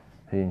both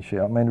he and she.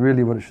 I mean,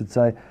 really what it should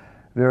say,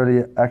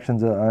 verily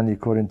actions are only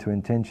according to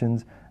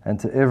intentions,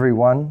 and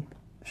everyone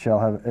shall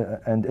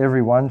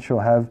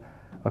have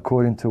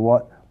according to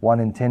what one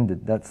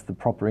intended. That's the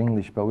proper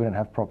English, but we don't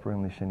have proper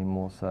English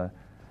anymore, so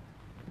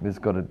we've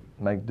just got to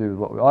make do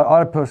with what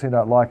I personally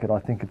don't like it. I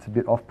think it's a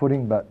bit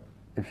off-putting, but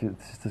if your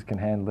sisters can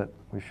handle it,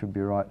 we should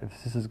be right. If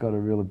sisters got a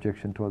real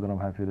objection to it, then I'm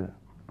happy to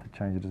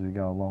change it as we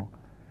go along.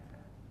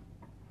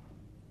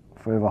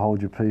 Forever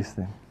hold your peace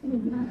then.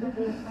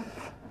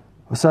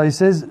 So he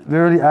says,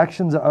 verily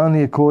actions are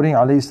only according,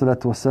 alayhi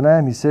salatu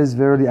wasalam, he says,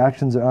 verily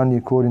actions are only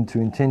according to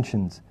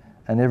intentions,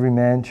 and every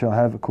man shall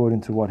have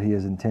according to what he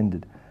has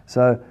intended.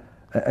 So,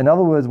 in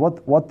other words,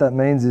 what that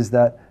means is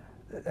that,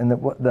 and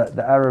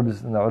the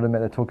Arabs and the ulama,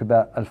 they talk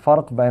about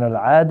al-farq bayn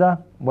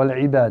al-'ada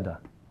wal-'ibada.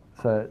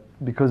 So,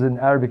 because in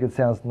Arabic it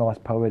sounds nice,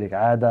 poetic,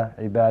 'ada,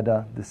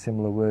 ibada, the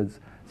similar words.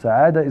 So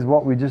 'ada is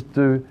what we just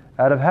do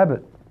out of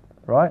habit,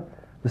 right?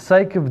 The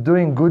sake of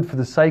doing good for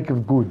the sake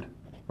of good,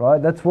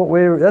 right? That's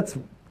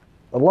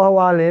Allahu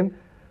Alim,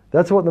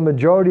 that's what the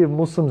majority of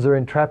Muslims are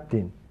entrapped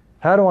in.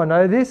 How do I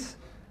know this?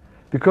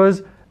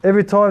 Because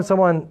every time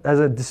someone has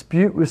a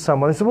dispute with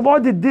someone, they say, well, I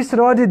did this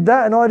and I did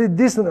that and I did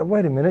this. And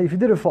wait a minute, if you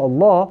did it for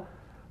Allah,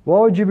 why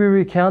would you be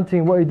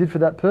recounting what you did for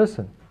that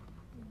person?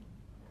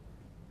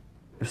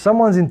 If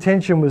someone's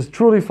intention was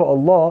truly for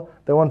Allah,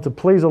 they wanted to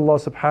please Allah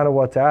subhanahu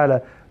wa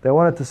ta'ala, they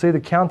wanted to see the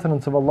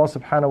countenance of Allah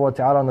subhanahu wa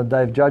ta'ala on the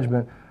Day of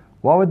Judgment,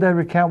 why would they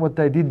recount what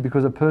they did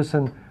because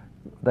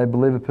they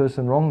believe a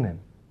person wronged them?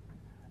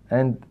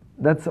 And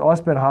I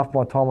spent half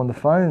my time on the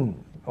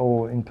phone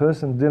or in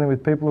person dealing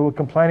with people who are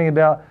complaining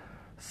about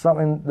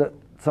something that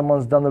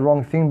someone's done the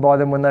wrong thing by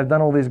them when they've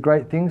done all these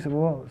great things.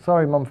 Well,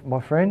 sorry,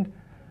 my friend,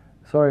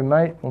 sorry,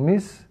 mate or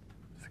miss,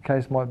 as the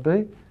case might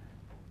be,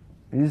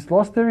 you just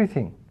lost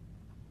everything.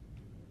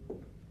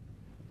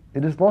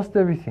 You just lost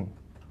everything.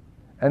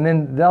 And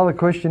then the other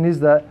question is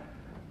that,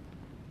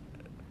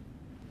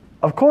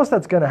 of course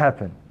that's going to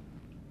happen.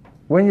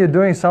 When you're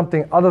doing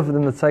something other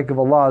than the sake of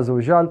Allah Azza wa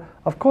Jal,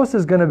 of course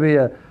there's going to be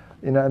a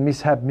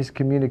mishap,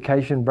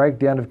 miscommunication,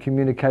 breakdown of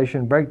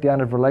communication,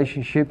 breakdown of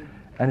relationship,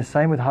 and the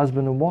same with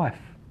husband and wife.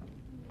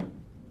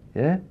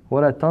 Yeah?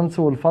 وَلَا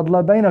تَنْسُوا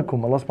الْفَضْلَ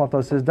بَيْنَكُمْ. Allah subhanahu wa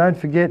ta'ala says, don't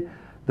forget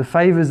the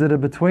favors that are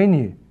between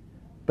you.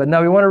 But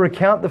now we want to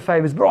recount the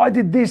favors. But I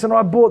did this and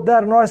I bought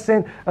that and I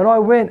sent and I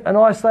went and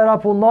I stayed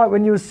up all night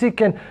when you were sick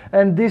and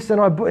this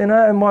and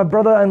and my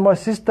brother and my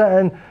sister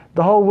and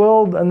the whole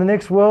world and the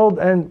next world.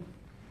 And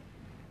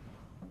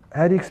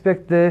how do you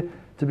expect there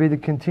to be the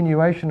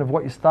continuation of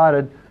what you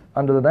started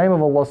under the name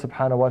of Allah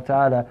subhanahu wa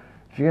ta'ala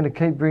if you're going to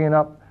keep bringing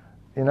up,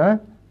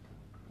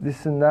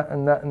 this and that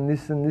and that and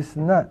this and this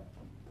and that?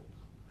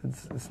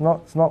 It's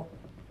not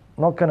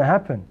going to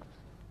happen.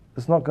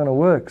 It's not going to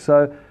work.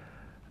 So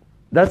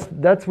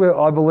that's where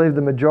I believe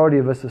the majority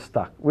of us are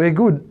stuck. We're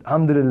good,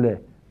 alhamdulillah,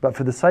 but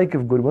for the sake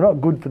of good. We're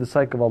not good for the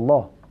sake of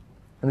Allah.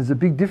 And there's a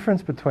big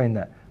difference between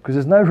that, because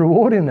there's no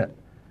reward in it.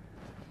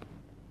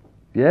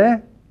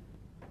 Yeah?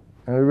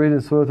 And we read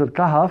in Surah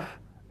Al-Kahf,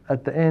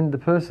 at the end, the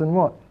person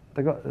what?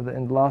 They got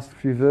in the last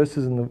few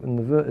verses in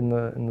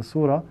the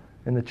surah,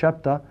 in the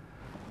chapter,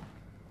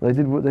 they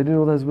did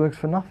all those works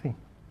for nothing,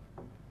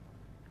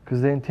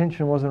 because their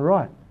intention wasn't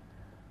right.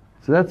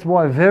 So that's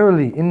why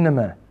verily,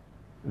 innama,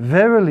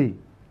 verily,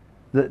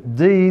 that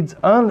deeds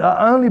are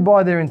only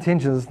by their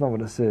intentions. That's not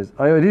what it says.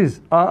 Oh, it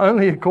is. Are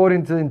only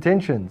according to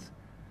intentions.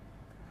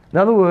 In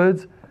other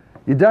words,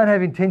 you don't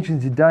have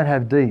intentions, you don't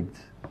have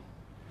deeds.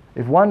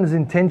 If one's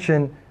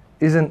intention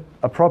isn't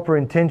a proper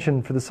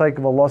intention for the sake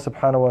of Allah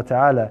subhanahu wa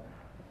ta'ala,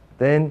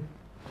 then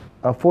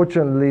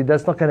unfortunately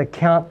that's not going to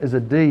count as a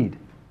deed.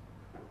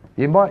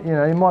 You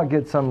might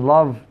get some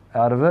love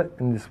out of it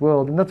in this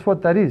world, and that's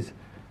what that is.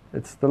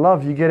 It's the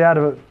love you get out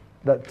of it,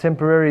 that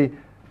temporary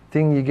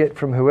thing you get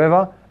from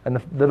whoever, and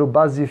the little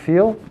buzz you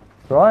feel,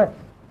 right?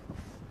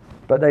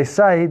 But they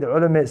say, the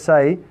ulama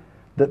say,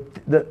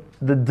 that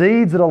the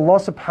deeds that Allah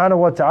subhanahu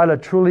wa ta'ala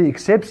truly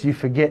accepts, you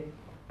forget.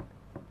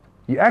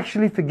 You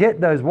actually forget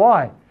those.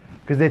 Why?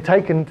 Because they're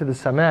taken to the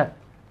sama'.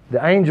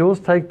 The angels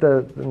take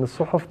in the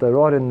suhuf, they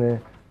write in the,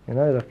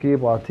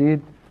 Raqib,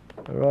 Atid,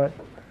 they write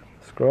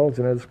scrolls,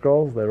 the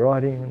scrolls, they're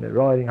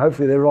writing.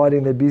 Hopefully they're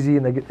writing, they're busy,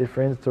 and they get their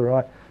friends to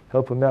write,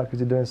 help them out because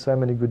they're doing so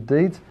many good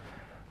deeds.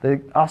 The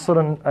Asr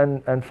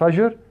and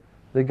Fajr,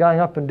 they're going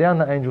up and down,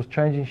 the angels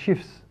changing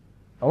shifts.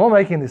 I'm not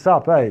making this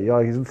up, He's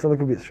a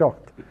little bit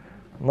shocked.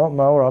 Not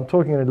Mawar, I'm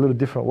talking in a little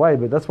different way,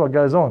 but that's what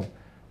goes on.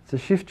 It's a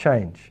shift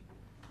change,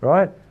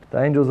 right?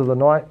 The angels of the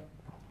night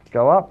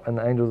go up, and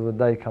the angels of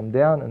the day come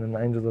down, and then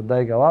the angels of the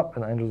day go up,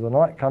 and the angels of the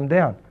night come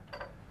down.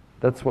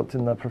 That's what's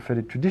in the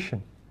prophetic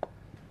tradition.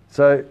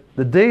 So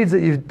the deeds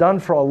that you've done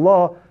for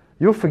Allah,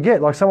 you'll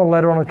forget. Like someone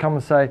later on will come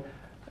and say, it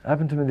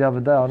happened to me the other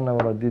day, I don't know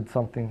what I did,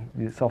 something,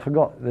 so I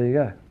forgot. There you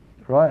go.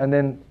 Right? And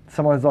then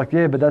someone's like,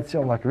 yeah, but that's it.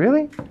 I'm like,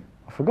 really?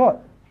 I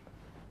forgot.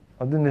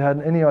 I didn't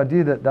have any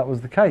idea that was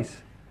the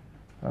case.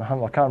 I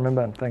can't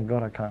remember, and thank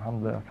God I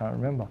can't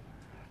remember.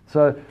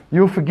 So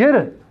you'll forget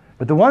it.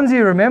 But the ones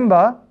you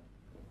remember,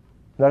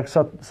 like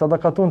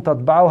sadaqatun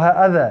tatba'uha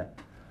adha,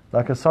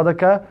 like a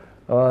sadaqah,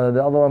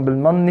 the other one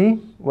bil-manni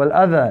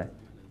wal-adha.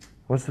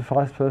 What's the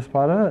first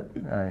part of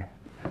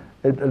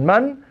it?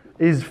 Al-man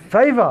is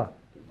favor.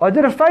 I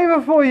did a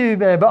favor for you,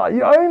 man, but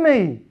you owe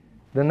me.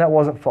 Then that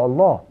wasn't for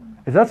Allah.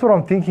 If that's what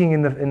I'm thinking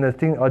in the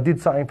thing, I did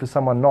something for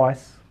someone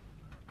nice,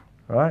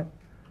 right?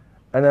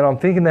 And then I'm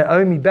thinking they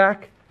owe me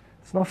back,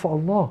 it's not for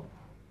Allah.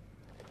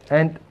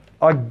 And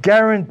I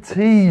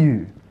guarantee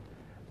you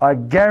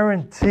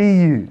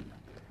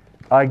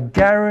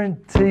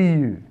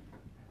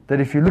that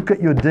if you look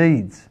at your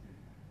deeds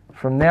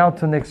from now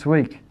to next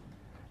week,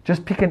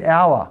 just pick an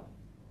hour,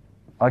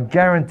 I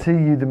guarantee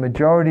you the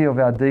majority of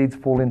our deeds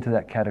fall into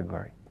that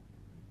category.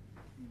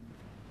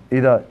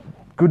 Either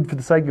good for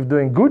the sake of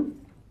doing good,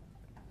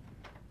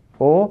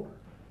 or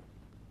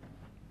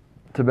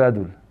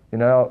tabadul. You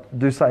know, I'll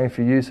do something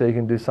for you so you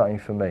can do something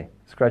for me.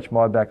 Scratch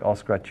my back, I'll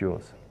scratch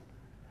yours.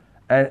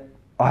 And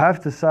I have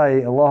to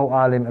say, Allahu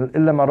alim,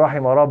 illa man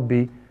rahima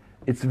rabbi,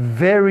 it's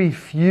very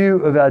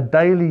few of our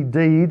daily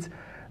deeds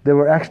that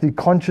we're actually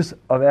conscious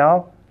of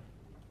our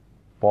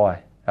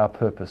why, our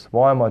purpose.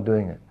 Why am I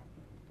doing it?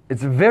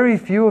 It's very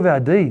few of our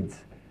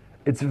deeds.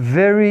 It's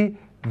very,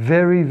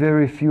 very,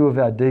 very few of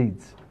our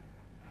deeds.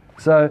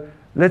 So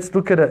let's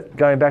look at it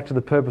going back to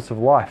the purpose of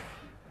life.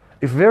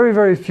 If very,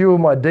 very few of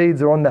my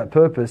deeds are on that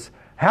purpose,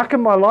 how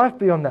can my life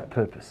be on that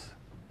purpose?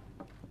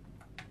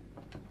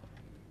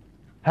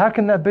 How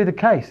can that be the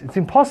case? It's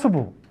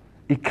impossible.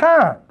 It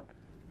can't.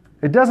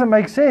 It doesn't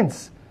make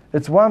sense.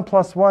 It's 1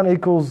 + 1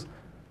 equals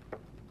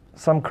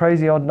some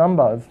crazy odd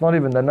number. It's not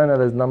even, they don't know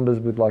those numbers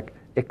with like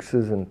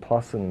X's and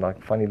plus and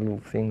like funny little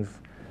things.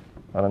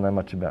 I don't know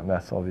much about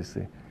maths,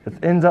 obviously. It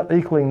ends up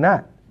equaling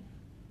that.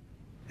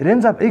 It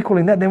ends up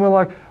equaling that. Then we're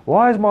like,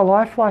 why is my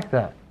life like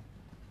that?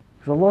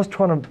 Because Allah's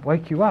trying to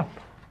wake you up.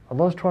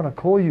 Allah's trying to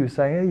call you,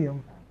 saying, hey,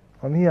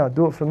 I'm here,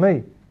 do it for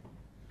me.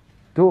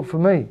 Do it for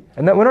me.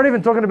 And that, we're not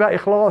even talking about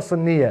ikhlas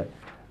and niyyah.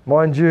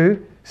 Mind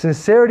you,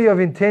 sincerity of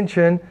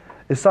intention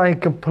is something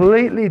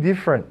completely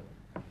different.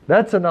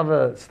 That's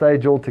another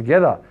stage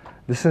altogether.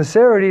 The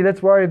sincerity,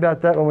 let's worry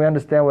about that when we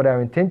understand what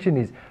our intention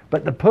is.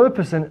 But the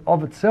purpose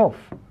of itself.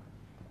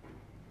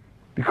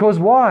 Because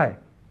why?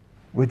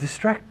 We're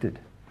distracted.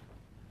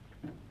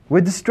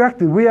 We're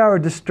distracted. We are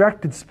a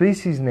distracted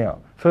species now.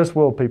 First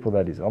world people,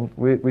 that is.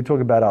 We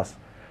talk about us.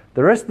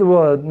 The rest of the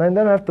world, man,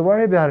 they don't have to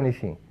worry about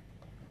anything.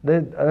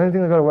 The only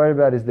thing they've got to worry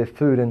about is their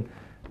food, and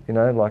you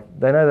know, like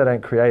they know they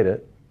don't create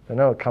it. They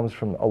know it comes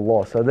from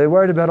Allah, so they're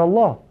worried about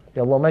Allah.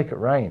 Ya Allah, make it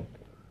rain.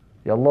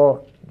 Ya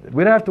Allah,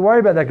 we don't have to worry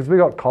about that because we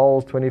got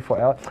coals 24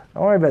 hours.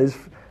 Don't worry about this.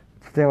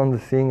 Stand on the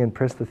thing and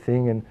press the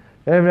thing, and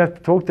you don't even have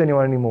to talk to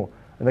anyone anymore.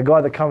 And the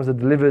guy that comes to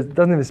deliver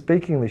doesn't even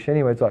speak English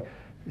anyway. It's like,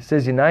 he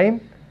says your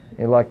name, and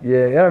you're like,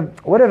 yeah, you know,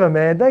 whatever,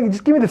 man.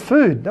 Just give me the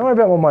food. Don't worry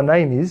about what my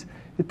name is.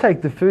 You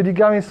take the food, you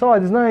go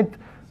inside. There's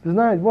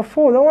no, what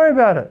for? Don't worry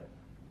about it.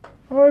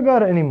 Don't worry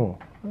about it anymore.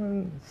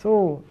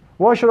 So,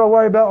 why should I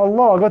worry about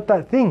Allah? I got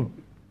that thing.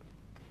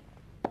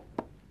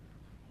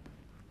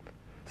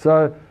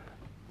 So,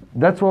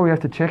 that's why we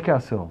have to check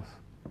ourselves.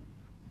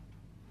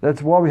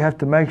 That's why we have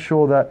to make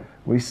sure that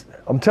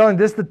I'm telling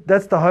you,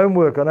 that's the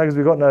homework. I know because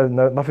we've got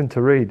nothing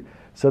to read.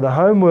 So the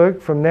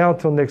homework from now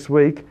till next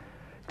week,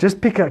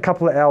 just pick a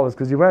couple of hours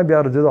because you won't be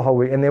able to do the whole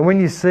week. And then when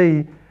you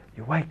see,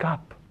 you wake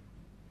up.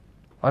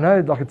 I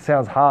know like it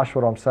sounds harsh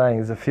what I'm saying.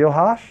 Does it feel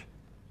harsh?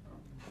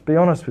 Be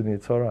honest with me,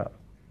 it's all right.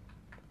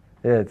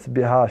 Yeah, it's a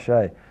bit harsh,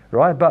 eh?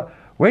 Right? But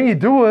when you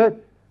do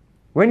it,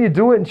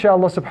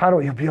 inshallah subhanahu wa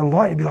ta'ala, you'll be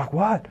enlightened. You'll be like,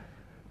 what?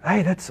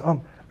 Hey, it's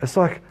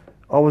like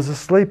I was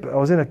asleep, I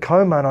was in a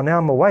coma and now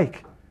I'm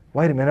awake.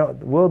 Wait a minute,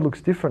 the world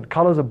looks different,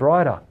 colours are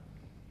brighter.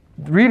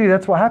 Really,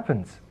 that's what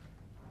happens.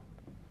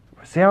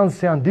 Sounds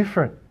sound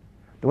different.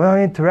 The way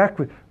I interact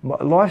with,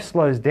 life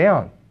slows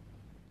down.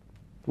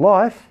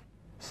 Life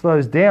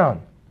slows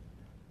down.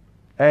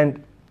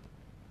 And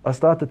I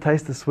start to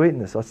taste the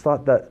sweetness.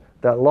 That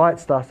light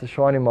starts to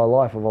shine in my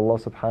life of Allah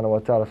subhanahu wa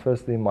ta'ala,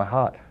 firstly in my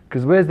heart.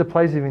 Because where's the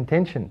place of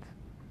intentions?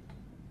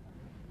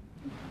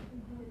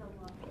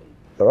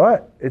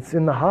 Alright? It's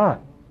in the heart.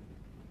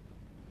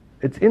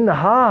 It's in the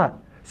heart.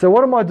 So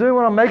what am I doing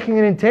when I'm making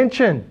an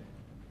intention?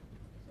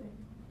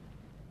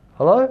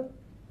 Hello?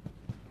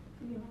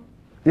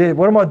 Yeah,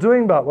 what am I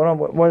doing but?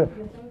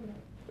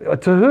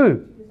 To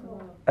who?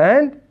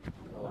 And?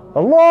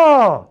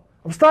 Allah!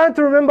 I'm starting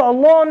to remember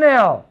Allah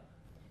now.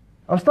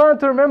 I'm starting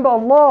to remember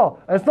Allah.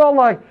 And it's not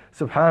like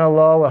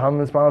Subhanallah,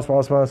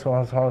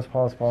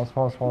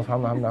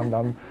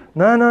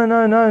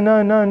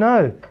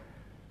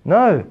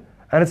 No.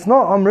 And it's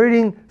not, I'm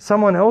reading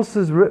someone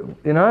else's,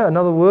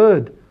 another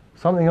word.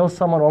 Something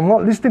else I'm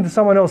not listening to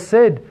someone else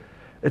said.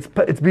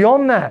 It's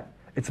beyond that.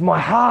 It's my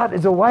heart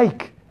is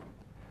awake.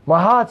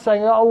 My heart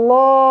saying,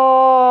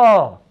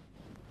 Allah.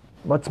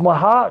 It's my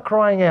heart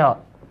crying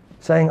out.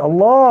 Saying,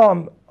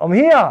 Allah, I'm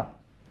here.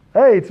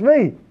 Hey, it's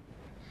me.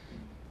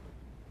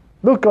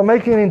 Look, I'm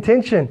making an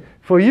intention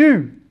for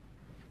you.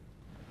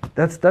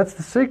 That's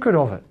the secret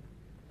of it.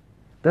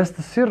 That's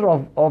the sirr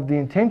of the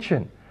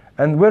intention.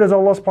 And where does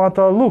Allah subhanahu wa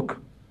ta'ala look?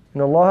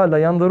 إن الله لا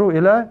ينظر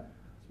إلى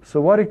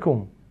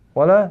صوركم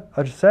ولا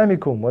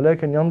أجسامكم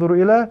ولكن ينظر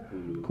إلى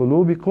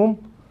قلوبكم.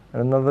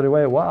 And another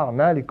way,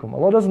 وأعمالكم.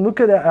 Allah doesn't look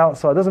at our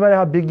outside. It doesn't matter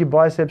how big your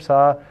biceps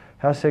are,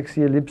 how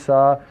sexy your lips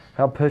are,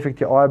 how perfect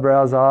your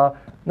eyebrows are.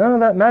 None of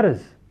that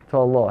matters to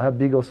Allah. How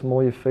big or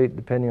small your feet,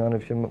 depending on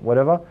if you're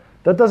whatever.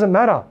 That doesn't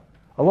matter.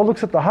 Allah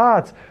looks at the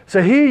hearts.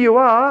 So here you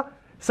are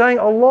saying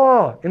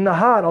Allah in the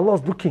heart.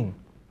 Allah's looking.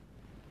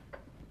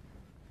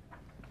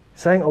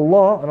 Saying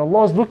Allah and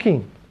Allah's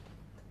looking.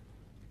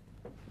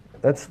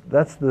 That's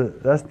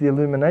the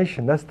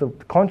illumination. That's the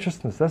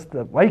consciousness. That's the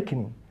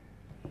awakening.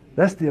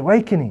 That's the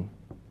awakening.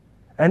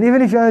 And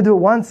even if you only do it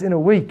once in a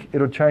week,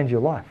 it'll change your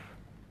life.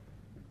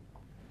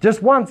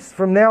 Just once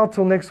from now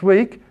till next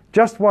week,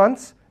 just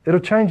once,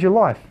 it'll change your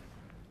life.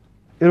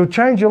 It'll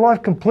change your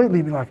life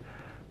completely. Be like,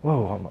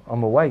 whoa,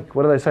 I'm awake.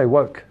 What do they say?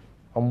 Woke.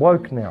 I'm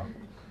woke now.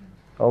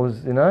 I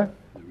was,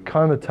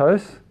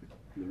 comatose.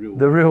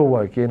 The real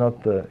woke, yeah,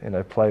 not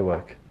the, play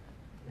woke.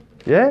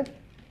 Yeah?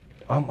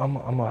 I'm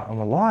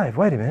alive.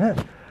 Wait a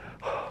minute.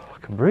 I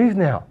can breathe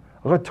now.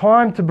 I've got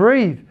time to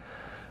breathe.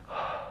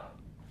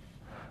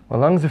 My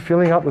lungs are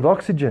filling up with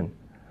oxygen.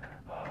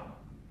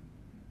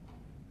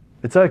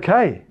 It's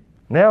okay.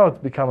 Now it's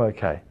become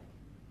okay.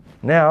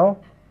 Now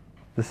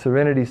the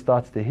serenity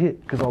starts to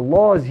hit because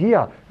Allah is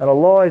here and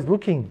Allah is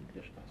looking.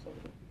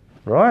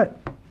 Right?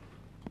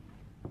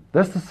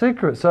 That's the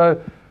secret.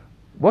 So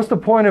what's the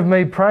point of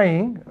me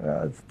praying?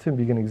 It's too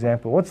big an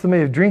example. What's the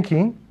me of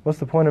drinking? What's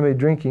the point of me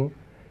drinking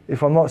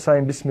if I'm not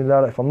saying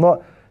Bismillah, if I'm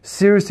not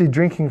seriously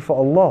drinking for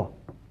Allah?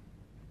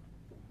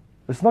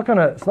 It's not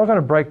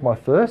gonna break my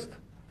thirst.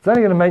 It's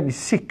only going to make me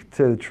sick, to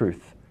tell the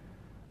truth.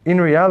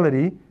 In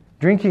reality,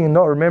 drinking and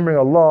not remembering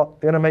Allah is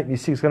going to make me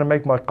sick. It's going to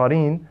make my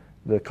qareen.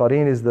 The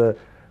qareen is the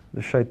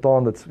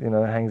shaitan that's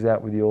hangs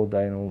out with you all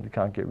day and all, you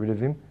can't get rid of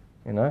him.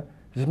 It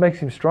just makes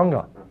him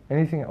stronger.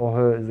 Anything, or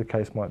her, as the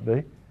case might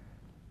be.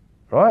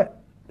 Right?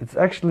 It's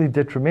actually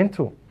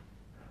detrimental.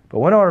 But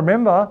when I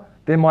remember,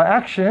 then my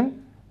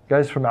action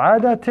goes from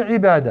ada to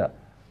ibadah,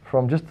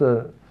 from just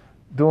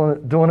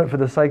doing it for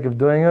the sake of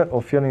doing it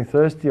or feeling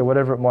thirsty or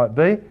whatever it might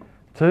be,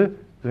 to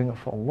doing it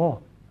for Allah.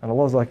 And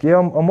Allah's like, yeah,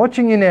 I'm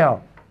watching you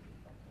now.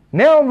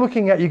 Now I'm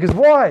looking at you because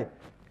why?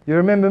 You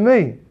remember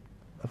me.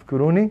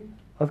 Adhkuruni,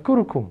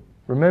 adhkurukum.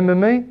 Remember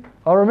me,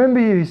 I'll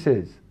remember you, he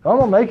says. I'm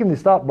not making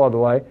this up, by the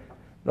way.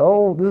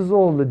 Oh, this is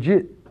all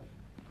legit.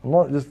 I'm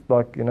not just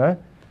like,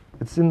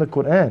 it's in the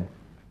Quran.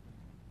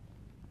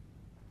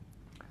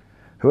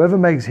 Whoever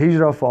makes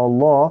hijrah for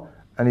Allah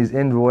and his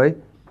envoy,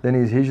 then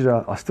his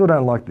hijrah, I still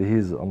don't like the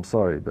his, I'm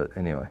sorry, but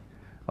anyway.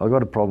 I've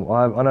got a problem.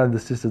 I know the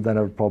sisters don't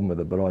have a problem with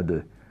it, but I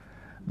do.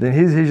 Then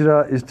his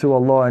hijrah is to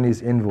Allah and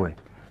his envoy.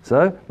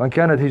 So, man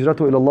kanat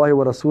hijratu ila Allahi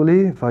wa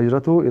rasulihi, fa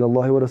hijratu ila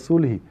Allahi wa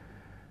rasulihi.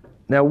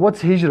 Now,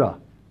 what's hijrah?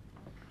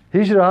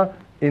 Hijrah,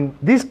 in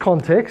this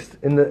context,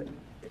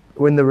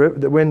 when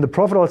the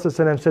Prophet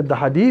ﷺ said the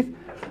hadith,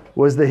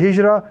 was the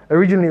hijrah,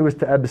 originally it was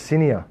to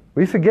Abyssinia.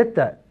 We forget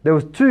that. There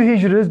was 2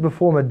 hijrahs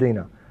before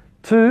Medina.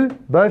 2,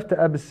 both to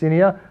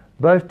Abyssinia,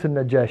 both to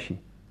Najashi.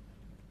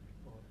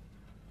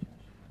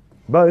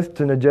 Both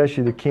to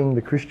Najashi, the king,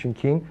 the Christian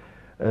king.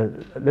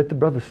 Let the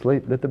brother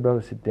sleep, let the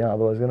brother sit down,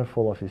 otherwise he's going to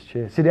fall off his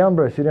chair. Sit down,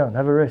 bro, sit down,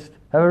 have a rest.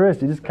 Have a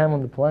rest, he just came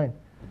on the plane.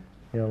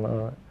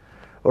 All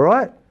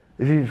right?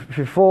 If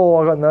you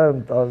fall,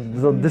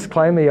 there's a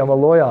disclaimer, I'm a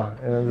lawyer.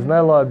 There's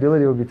no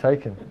liability will be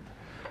taken.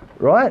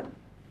 Right?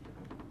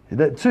 To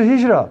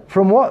hijrah.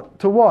 From what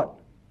to what?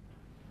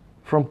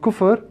 From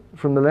kufr,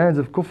 from the lands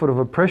of kufr, of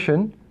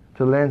oppression,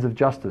 to the lands of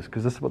justice.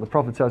 Because this is what the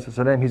Prophet says,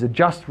 he's a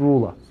just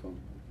ruler.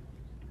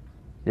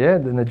 Yeah,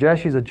 the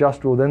Najashi is a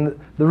just ruler. Then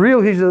the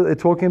real hijrah they're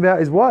talking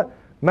about is what?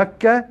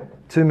 Mecca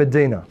to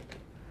Medina.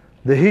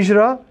 The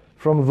hijrah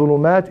from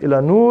dhulumat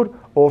ila nur,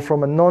 or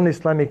from a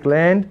non-Islamic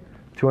land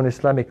to an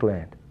Islamic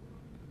land.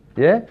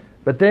 Yeah?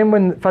 But then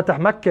when Fatah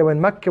Makkah,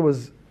 when Makkah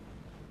was,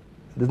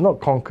 it's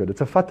not conquered,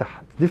 it's a Fatah,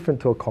 it's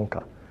different to a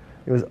conquer.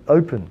 It was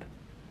opened.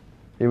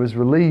 It was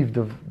relieved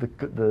of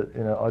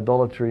the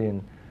idolatry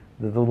and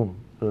the dhulum,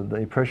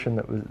 the oppression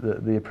that was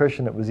the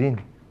oppression that was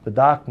in, the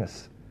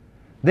darkness.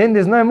 Then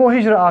there's no more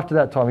hijrah after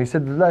that time. He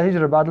said, La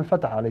hijrah ba'd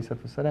al-fatah, alayhi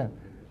salatu wasalam.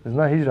 There's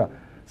no hijrah.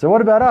 So what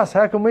about us?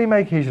 How can we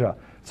make hijrah?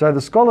 So the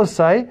scholars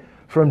say,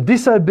 from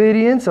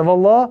disobedience of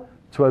Allah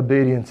to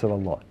obedience of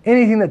Allah.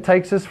 Anything that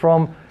takes us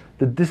from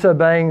the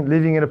disobeying,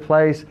 living in a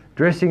place,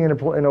 dressing in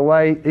a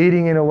way,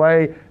 eating in a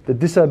way that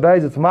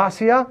disobeys, it's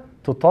ma'siyah,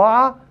 to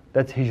ta'ah,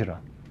 that's hijrah.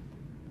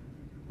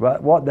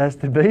 But what there has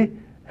to be? It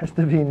has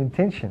to be an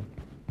intention.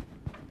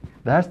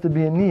 There has to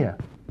be a niyyah.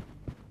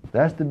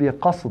 There has to be a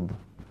qasd.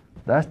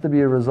 There has to be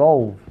a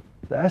resolve.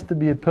 There has to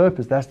be a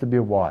purpose. There has to be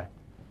a why.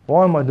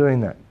 Why am I doing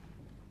that?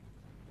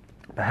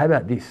 But how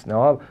about this?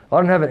 Now, I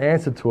don't have an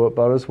answer to it,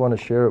 but I just want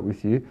to share it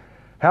with you.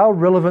 How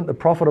relevant the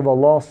Prophet of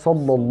Allah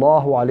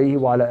sallallahu alayhi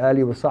wa ala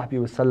alihi wa sahbihi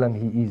wa sallam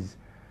he is.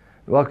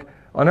 Like,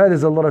 I know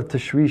there's a lot of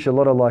tashwish, a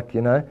lot of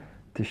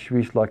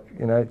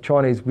tashwish,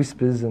 Chinese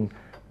whispers and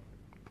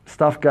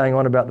stuff going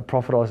on about the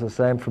Prophet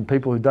ﷺ from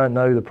people who don't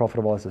know the Prophet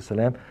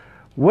ﷺ.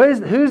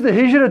 Who's the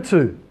hijrah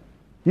to?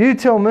 You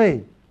tell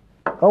me.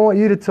 I want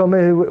you to tell me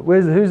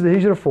who's the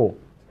hijrah for?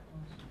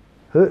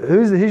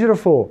 Who's the hijrah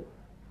for?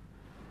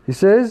 He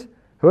says,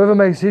 whoever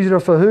makes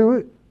hijrah for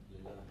who?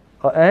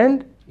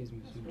 And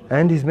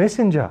his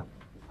messenger.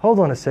 Hold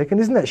on a second.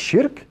 Isn't that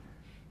shirk?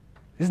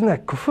 Isn't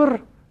that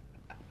kufr?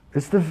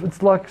 It's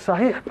like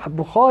Sahih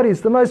Bukhari.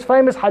 It's the most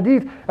famous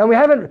hadith. And we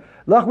haven't,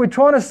 like we're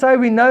trying to say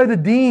we know the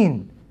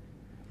deen.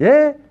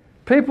 Yeah?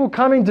 People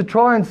coming to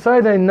try and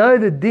say they know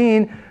the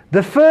deen.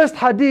 The first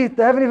hadith,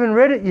 they haven't even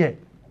read it yet.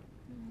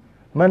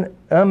 Man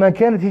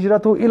kanat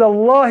hijratuhu ila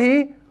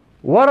Allahi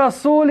wa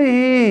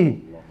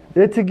rasulihi.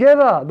 They're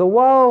together. The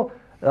while,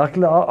 like,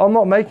 I'm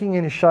not making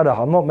any shudder.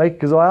 I'm not making,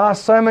 because I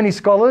asked so many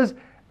scholars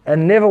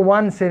and never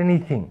one said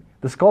anything.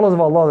 The scholars of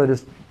Allah, they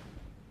just,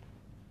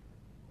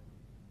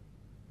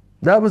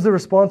 that was the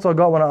response I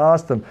got when I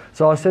asked them.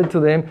 So I said to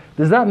them,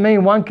 does that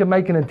mean one can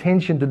make an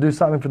intention to do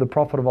something for the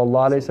Prophet of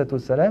Allah alayhi salatu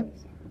wasalam?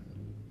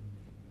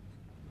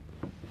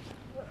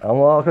 And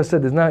like I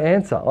said, there's no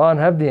answer. I don't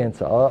have the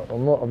answer.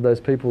 I'm not of those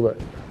people that...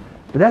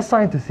 But that's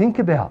something to think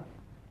about.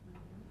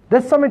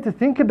 That's something to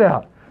think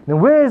about. Now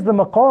where's the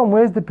maqam,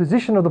 where's the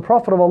position of the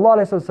Prophet of Allah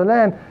alayhi salatu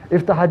wasalam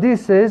if the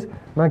hadith says,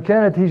 Man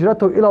kanat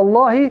hijratuhu ila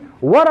Allahi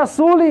wa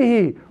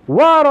rasulihi.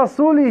 Wa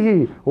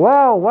rasulihi.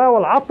 Wow,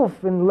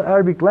 al-atuf in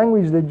Arabic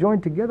language, they're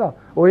joined together.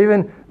 Or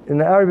even in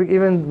the Arabic,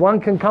 even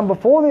one can come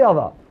before the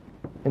other.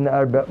 In the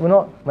Arabic, we're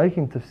not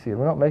making tafsir,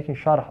 we're not making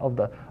sharh of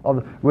the,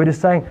 we're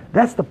just saying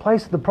that's the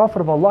place of the Prophet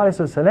of Allah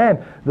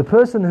ﷺ. The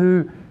person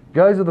who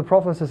goes with the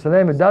Prophet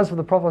ﷺ, who does for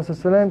the Prophet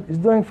ﷺ, is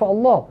doing for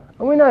Allah.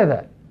 And we know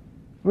that.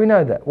 We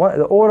know that.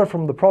 The order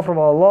from the Prophet of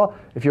Allah,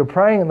 if you're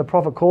praying and the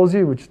Prophet calls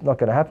you, which is not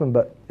going to happen,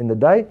 but in the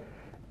day,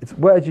 it's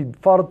wajib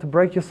farad to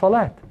break your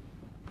salat.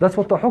 That's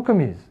what the hukm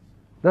is.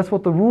 That's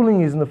what the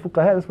ruling is in the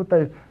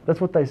fuqaha.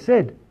 That's what they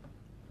said.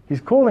 He's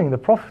calling, the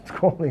Prophet's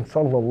calling,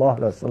 sallallahu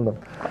alaihi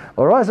wasallam.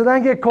 All right, so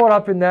don't get caught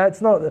up in that.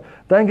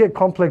 Don't get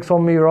complex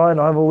on me, right? And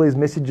I have all these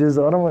messages.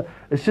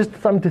 It's just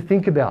something to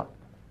think about.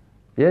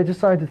 Yeah, just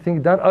something to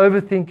think. Don't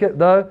overthink it,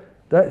 though.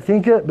 Don't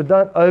think it, but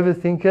don't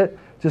overthink it.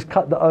 Just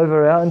cut the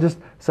over out and just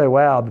say,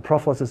 wow, the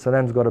Prophet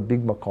ﷺ's got a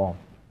big maqam,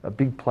 a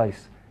big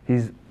place.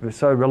 He's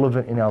so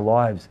relevant in our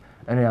lives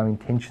and in our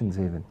intentions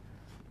even.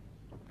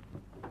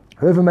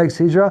 Whoever makes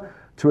hijrah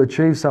to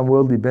achieve some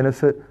worldly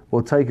benefit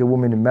or take a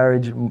woman in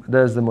marriage,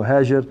 there's the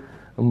muhajir,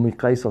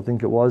 Qais I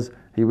think it was,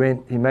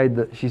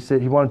 she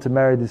said he wanted to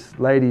marry this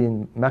lady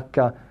in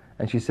Mecca,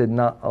 and she said,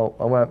 no,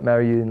 I won't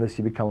marry you unless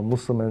you become a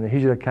Muslim. And the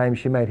hijrah came,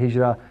 she made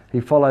hijrah, he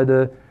followed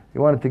her, he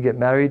wanted to get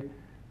married.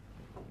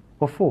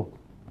 What for?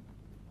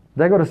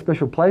 They got a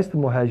special place, the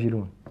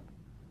muhajirun.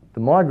 The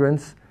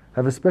migrants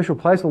have a special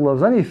place. Well,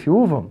 there's only a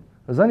few of them.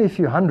 There's only a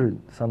few hundred,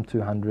 some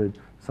 200,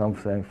 some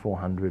saying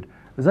 400.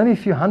 There's only a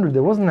few hundred,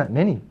 there wasn't that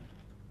many.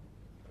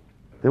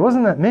 There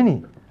wasn't that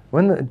many.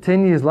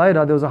 10 years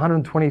later, there was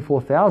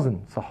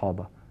 124,000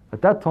 Sahaba.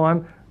 At that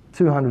time,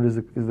 200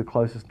 is the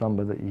closest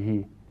number that you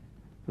hear.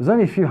 There's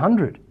only a few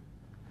hundred.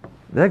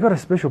 They got a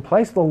special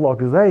place for Allah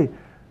because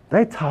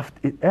they toughed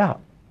it out.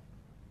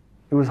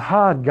 It was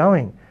hard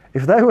going.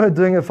 If they were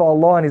doing it for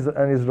Allah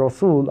and His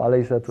Rasul,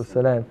 alayhi salatu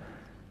wasalam,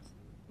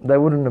 they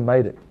wouldn't have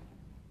made it.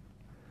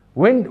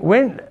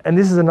 When, and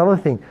this is another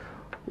thing,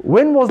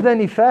 when was there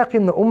nifaq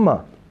in the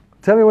ummah?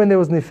 Tell me when there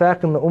was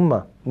nifaq in the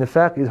ummah.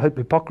 Nifaq is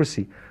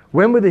hypocrisy.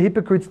 When were the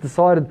hypocrites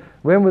decided?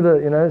 When were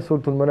the,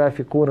 Surah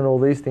Al-Munafiqun and all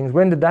these things?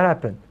 When did that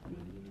happen?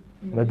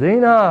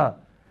 Medina.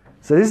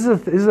 So this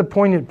is a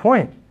poignant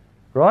point,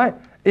 right?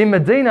 In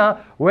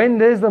Medina, when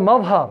there's the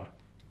madhar,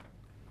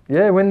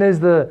 when there's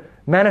the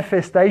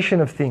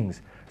manifestation of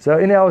things. So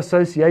in our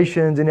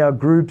associations, in our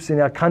groups, in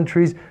our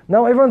countries,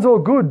 no, everyone's all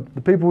good.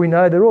 The people we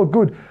know, they're all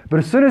good. But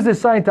as soon as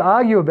there's something to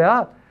argue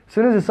about, as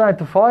soon as there's something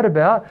to fight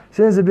about, as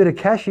soon as there's a bit of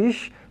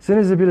cashish, as soon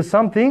as there's a bit of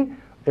something,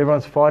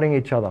 everyone's fighting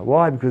each other.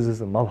 Why? Because there's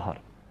the madhar.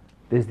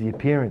 There's the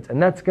appearance.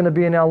 And that's going to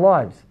be in our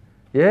lives.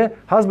 Yeah?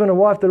 Husband and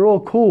wife, they're all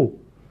cool.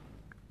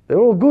 They're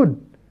all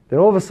good. Then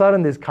all of a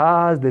sudden there's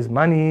cars, there's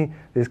money,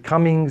 there's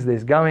comings,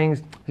 there's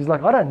goings. She's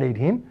like, I don't need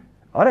him.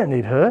 I don't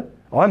need her.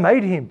 I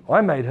made him.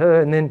 I made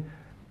her. And then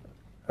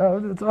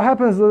it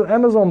happens, the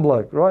Amazon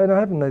bloke, right? It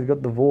happened, they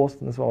got divorced,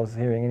 and that's what I was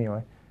hearing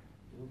anyway.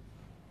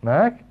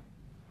 Mac?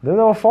 They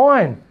were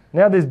fine.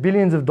 Now there's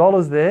billions of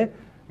dollars there.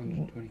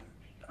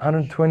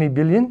 120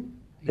 billion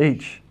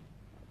each.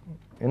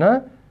 And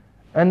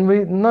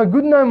no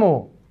good no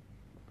more.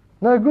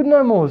 No good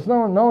no more.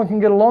 No one can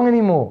get along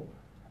anymore.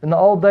 In the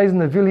old days in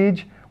the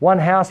village, one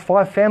house,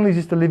 5 families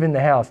used to live in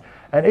the house.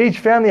 And each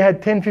family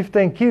had 10,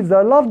 15 kids.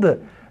 They loved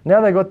it. Now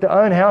they got their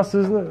own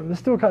houses.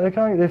 They can't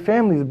get their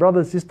families,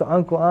 brother, sister,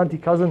 uncle, auntie,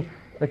 cousin.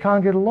 They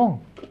can't get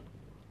along.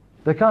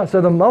 They can't.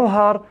 So the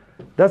madhar,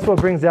 that's what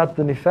brings out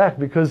the nifaq.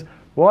 Because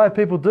why are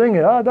people doing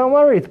it? Oh, don't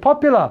worry. It's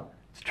popular.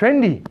 It's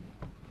trendy.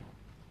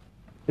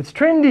 It's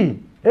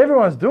trendy.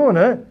 Everyone's doing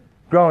it.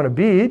 Growing a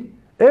beard.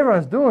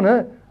 Everyone's doing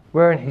it.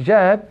 Wearing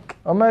hijab.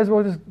 I may as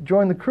well just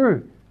join the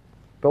crew.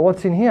 But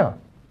what's in here?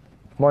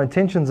 If my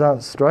intentions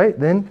aren't straight,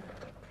 then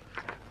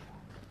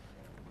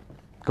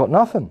got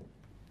nothing.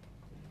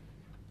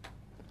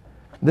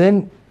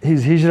 Then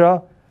his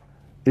hijrah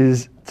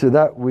is to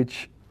that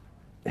which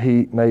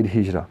he made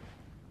hijrah.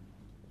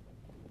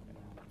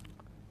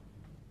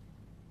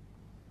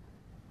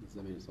 Does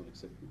that mean it's not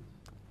accepted?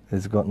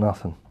 It's got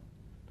nothing.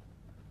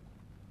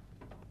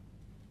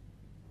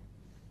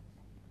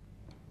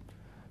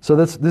 So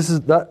this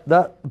is that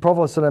the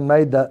Prophet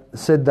ﷺ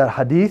said that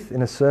hadith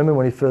in a sermon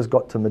when he first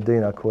got to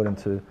Medina, according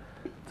to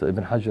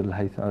Ibn Hajar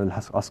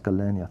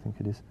al-Asqalani, I think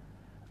it is.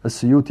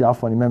 As-Suyuti,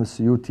 Afwan, Imam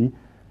As-Suyuti,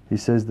 he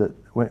says that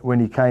when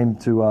he came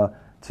to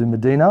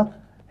Medina,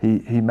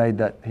 he made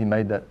that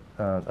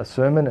a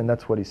sermon, and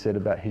that's what he said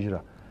about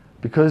hijrah,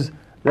 because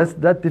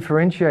that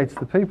differentiates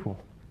the people.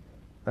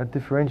 That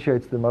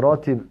differentiates the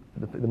maratib,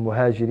 the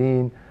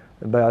muhajirin,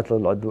 Bay'at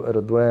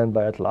al-Ridwan,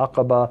 Bay'at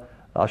al-Aqaba,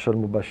 Ashar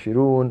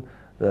al-Mubashirun,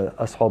 the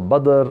Ashab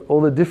Badr, all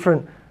the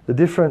different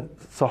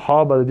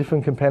Sahaba, the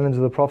different companions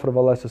of the Prophet of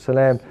Allah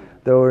ﷺ,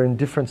 they were in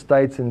different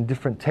states and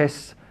different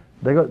tests.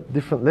 They got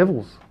different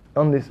levels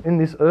in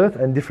this earth,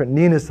 and different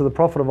nearness to the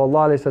Prophet of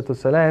Allah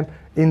ﷺ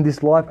in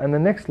this life and the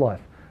next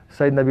life.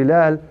 Sayyidina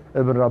Bilal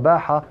ibn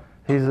Rabaha,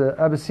 he's an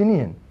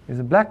Abyssinian, he's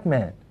a black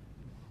man,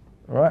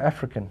 right?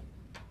 African,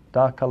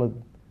 dark coloured.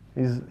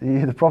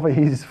 The Prophet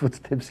hears his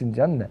footsteps in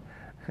Jannah.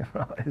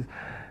 Right?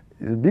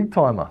 He's a big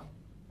timer.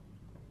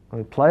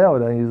 A player, we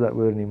don't use that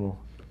word anymore.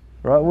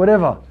 Right?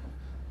 Whatever.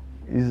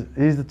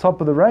 He's the top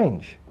of the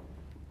range.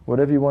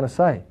 Whatever you want to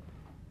say.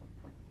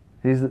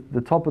 He's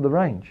the top of the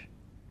range.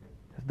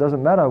 It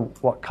doesn't matter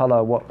what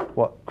colour,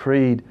 what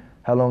creed,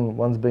 how long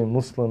one's been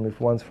Muslim, if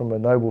one's from a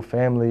noble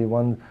family,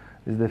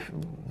 it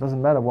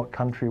doesn't matter what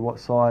country, what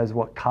size,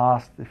 what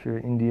caste, if you're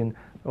Indian,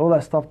 all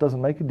that stuff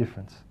doesn't make a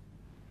difference.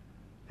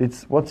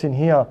 It's what's in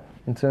here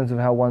in terms of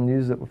how one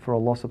uses it for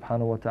Allah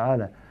subhanahu wa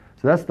ta'ala.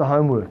 So that's the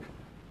homework.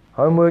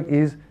 Homework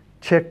is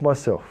check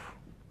myself.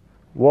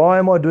 Why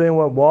am I doing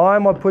what? Why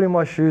am I putting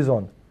my shoes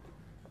on?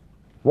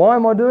 Why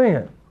am I doing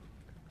it?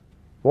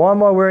 Why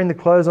am I wearing the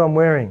clothes I'm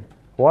wearing?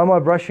 Why am I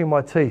brushing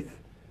my teeth?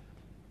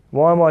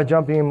 Why am I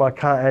jumping in my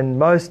car?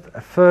 And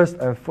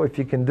if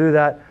you can do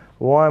that,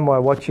 why am I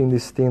watching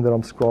this thing that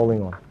I'm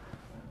scrolling on?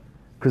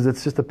 Because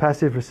it's just a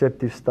passive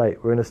receptive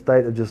state. We're in a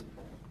state of just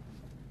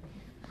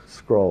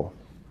scroll.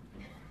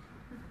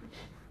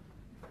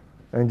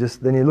 And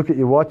then you look at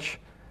your watch,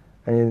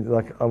 and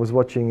I was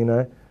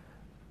watching,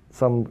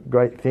 some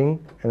great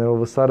thing, and then all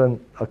of a sudden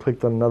I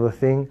clicked on another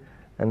thing,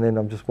 and then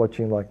I'm just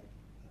watching like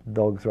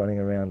dogs running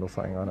around or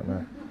something, I don't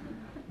know.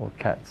 Or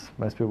cats.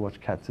 Most people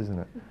watch cats, isn't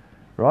it?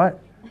 Right?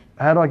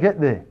 How did I get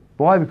there?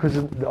 Why? Because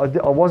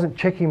I wasn't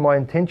checking my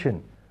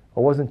intention. I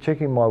wasn't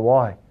checking my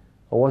why.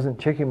 I wasn't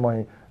checking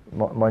my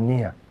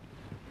niyyah.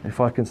 If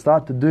I can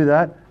start to do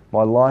that,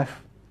 my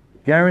life,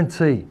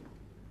 guarantee.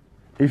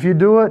 If you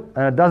do it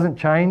and it doesn't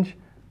change,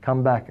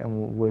 come back and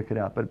we'll work it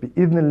out. But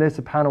bi'idhnillah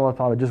subhanahu wa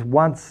ta'ala, just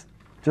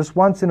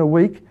once in a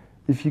week,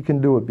 if you can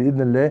do it,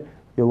 bi'idhnillah,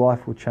 your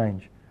life will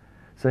change.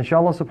 So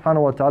inshallah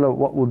subhanahu wa ta'ala,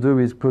 what we'll do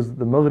is, because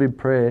the Maghrib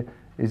prayer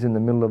is in the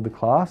middle of the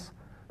class,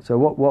 so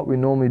what we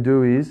normally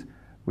do is,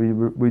 we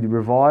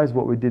revise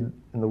what we did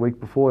in the week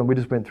before, and we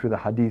just went through the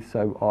hadith.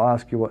 So I'll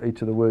ask you what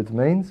each of the words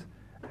means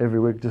every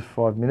week, just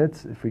 5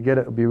 minutes. If we get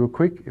it, it'll be real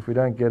quick. If we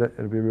don't get it,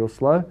 it'll be real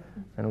slow,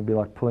 and it'll be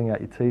like pulling out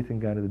your teeth and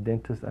going to the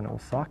dentist, and it'll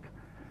suck.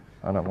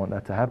 I don't want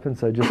that to happen,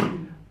 so just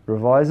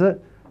revise it.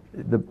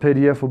 The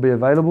PDF will be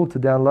available to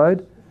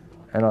download,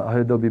 and I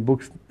heard there'll be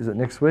books, is it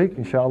next week,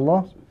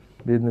 inshallah,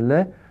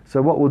 bi'idhnillah.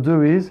 So what we'll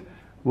do is,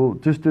 we'll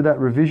just do that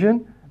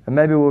revision, and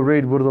maybe we'll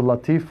read Wurd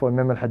al-Latif for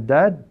Imam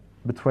al-Haddad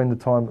between the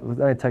time.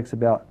 It only takes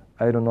about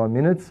 8 or 9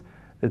 minutes.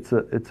 It's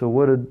a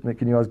word.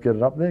 Can you guys get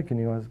it up there? Can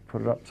you guys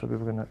put it up so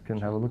people can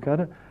have a look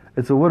at it?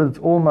 It's a word. It's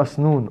all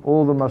masnoon.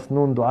 All the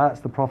masnoon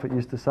du'as the Prophet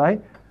used to say,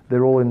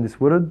 they're all in this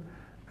word.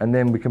 And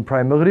then we can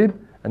pray Maghrib,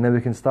 and then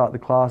we can start the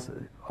class.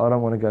 I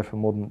don't want to go for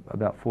more than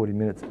about 40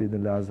 minutes,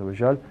 bi'idhnillah azza wa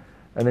jal.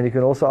 And then you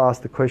can also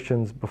ask the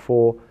questions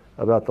before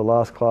about the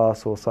last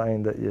class or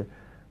something that you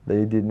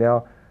did.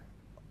 Now,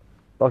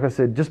 like I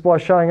said, just by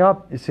showing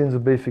up, your sins will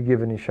be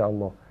forgiven,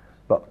 inshallah.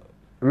 But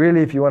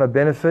really, if you want to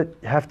benefit,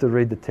 you have to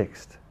read the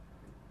text.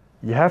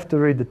 You have to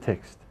read the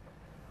text.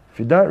 If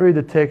you don't read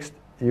the text,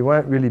 you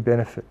won't really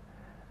benefit.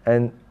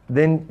 And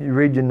then you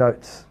read your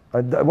notes.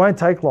 It won't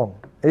take long.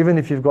 Even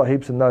if you've got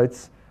heaps of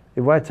notes,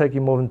 it won't take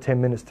you more than 10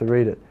 minutes to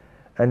read it.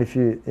 And if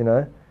you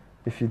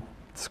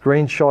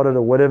screenshot it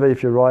or whatever,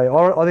 if you're writing,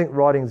 I think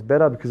writing's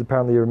better because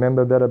apparently you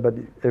remember better, but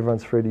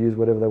everyone's free to use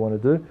whatever they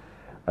want to do.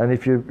 And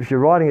if you're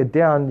writing it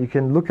down, you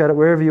can look at it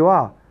wherever you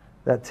are.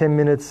 That 10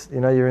 minutes,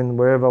 you're in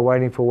wherever,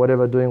 waiting for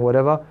whatever, doing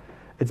whatever.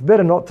 It's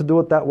better not to do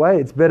it that way.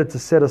 It's better to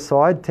set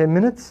aside 10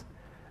 minutes.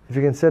 If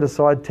you can set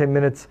aside 10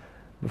 minutes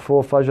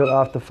before Fajr,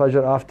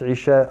 after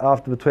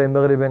Isha, between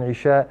Maghrib and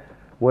Isha,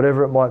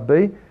 whatever it might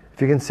be.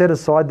 If you can set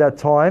aside that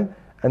time,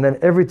 and then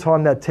every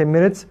time that 10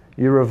 minutes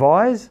you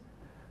revise,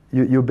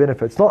 you'll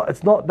benefit.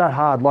 It's not that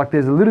hard. Like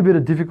there's a little bit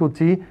of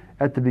difficulty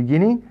at the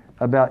beginning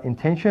about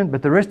intention,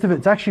 but the rest of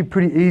it's actually a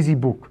pretty easy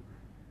book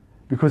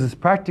because it's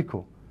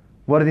practical.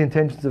 What are the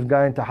intentions of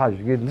going to Hajj?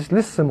 You just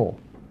list them all.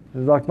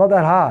 It's like not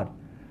that hard.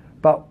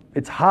 But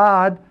it's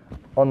hard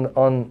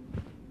on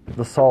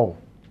the soul,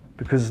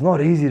 because it's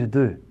not easy to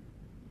do.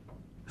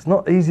 It's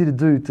not easy to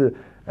do.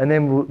 And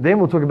then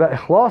we'll talk about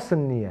ikhlas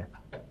and niyyah.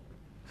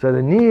 So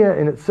the niyyah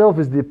in itself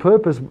is the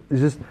purpose, is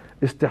just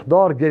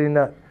istihdar, getting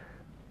that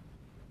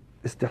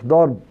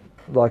istihdar,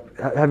 like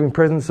having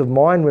presence of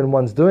mind when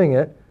one's doing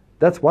it.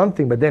 That's one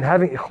thing. But then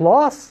having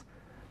ikhlas,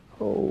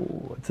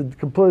 it's a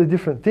completely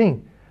different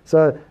thing.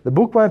 So the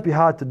book won't be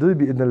hard to do,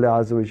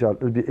 bi'idhnillah azza wa jal.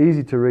 It'll be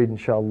easy to read,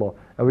 inshallah.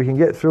 And we can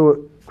get through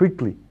it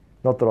quickly.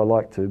 Not that I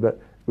like to, but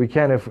we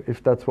can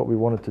if that's what we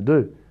wanted to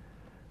do.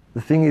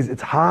 The thing is,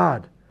 it's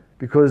hard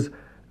because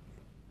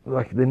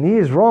like the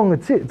niyyah is wrong,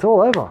 that's it, it's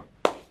all over.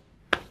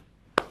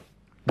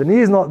 The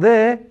niyyah is not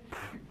there,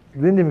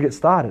 you didn't even get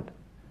started.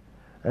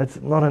 It's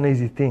not an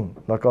easy thing.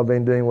 Like I've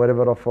been doing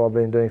whatever I've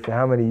been doing for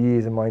how many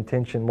years, and my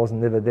intention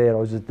wasn't never there. I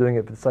was just doing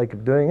it for the sake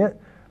of doing it,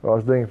 or I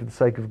was doing it for the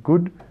sake of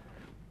good.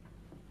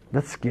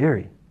 That's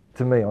scary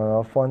to me.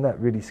 I find that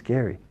really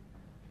scary.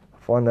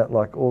 I find that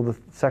like all the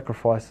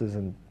sacrifices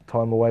and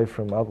time away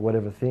from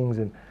whatever things,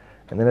 and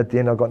then at the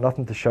end I've got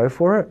nothing to show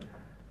for it.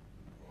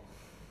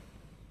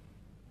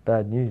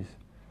 Bad news.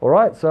 All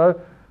right, so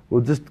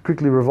we'll just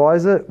quickly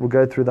revise it. We'll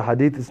go through the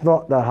hadith. It's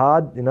not that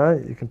hard, you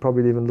know. You can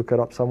probably even look it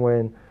up somewhere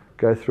and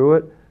go through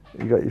it.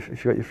 If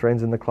you've got your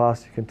friends in the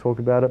class, you can talk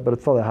about it, but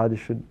it's not that hard. You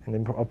should,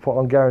 and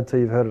I'll guarantee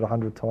you've heard it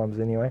 100 times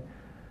anyway.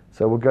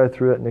 So we'll go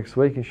through it next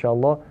week,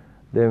 inshallah.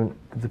 Then,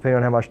 depending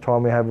on how much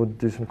time we have, we'll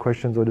do some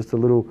questions or just a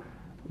little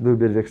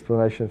bit of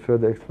explanation,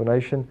 further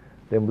explanation.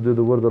 Then we'll do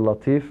the Wurd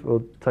al-Latif.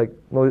 It'll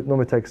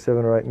normally take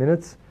 7 or 8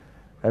 minutes,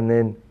 and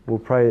then we'll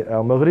pray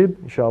our Maghrib,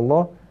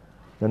 inshallah,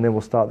 and then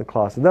we'll start the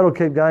class. And that'll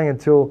keep going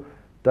until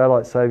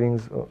daylight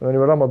savings. Only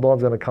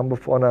Ramadan's going to come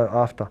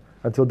after.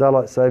 Until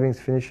daylight savings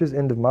finishes,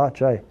 end of March,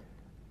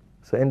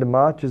 So end of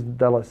March is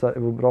daylight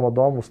savings.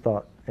 Ramadan will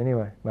start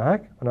anyway.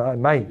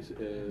 May.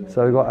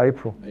 So we've got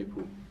April.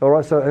 All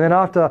right. So and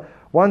then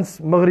once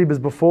Maghrib is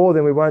before,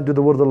 then we won't do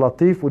the Wurd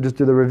al-Latif. We'll just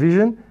do the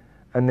revision,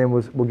 and then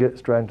we'll get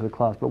straight into the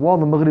class. But while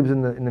the Maghrib's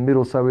in the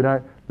middle, so we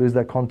don't lose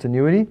that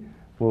continuity,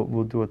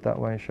 we'll do it that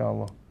way,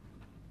 inshallah.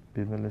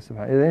 Are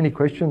there any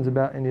questions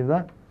about any of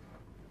that,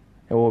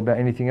 or about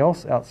anything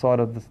else outside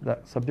of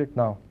that subject?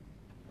 No.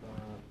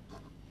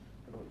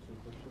 I've got two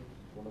questions.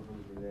 One of them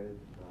is related.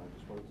 I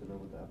just wanted to know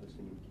what the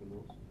Abyssinian king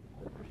was,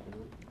 the Christian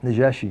one.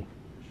 Najashi.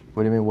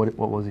 What do you mean?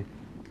 What was he?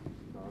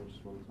 No, I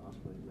just wanted to ask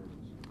what his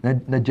name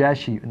was.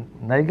 Najashi.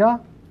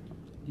 Naga?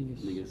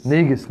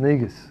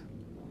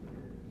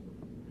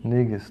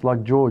 Negus.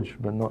 Like George,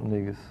 but not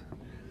Negus.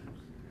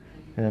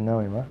 Yeah, know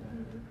him, huh?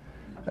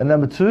 And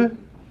number 2? And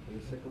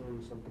the second one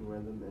is something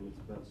random, and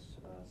it's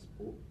about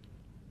sport.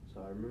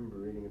 So I remember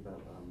reading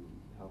about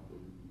how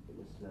in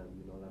Islam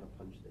you're not allowed to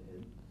punch the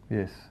head.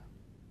 Yes.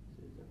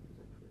 So is that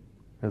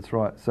correct? That's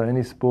right. So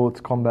any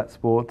combat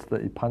sports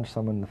that you punch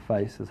someone in the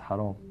face is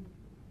haram.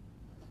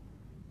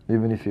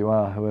 Even if you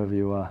are, whoever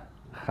you are,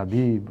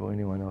 Khabib or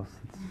anyone else,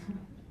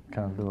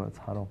 can't do it, it's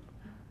haram.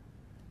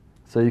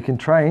 So you can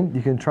train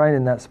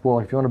in that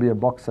sport. Like if you want to be a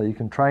boxer, you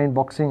can train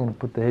boxing and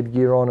put the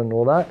headgear on and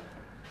all that,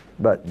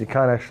 but you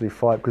can't actually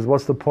fight, because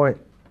what's the point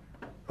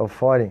of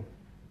fighting,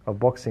 of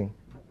boxing?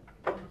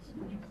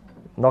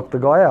 Knock the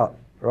guy out,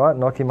 right?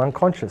 Knock him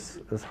unconscious.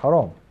 It's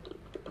haram.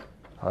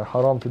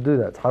 Haram to do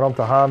that. It's haram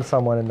to harm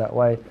someone in that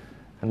way,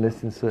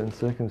 unless in certain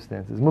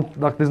circumstances.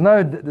 Like there's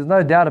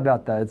no doubt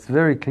about that. It's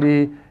very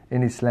clear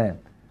in Islam.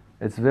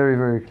 It's very,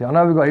 very clear. I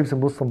know we've got heaps of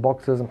Muslim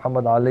boxers.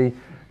 Muhammad Ali,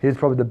 he's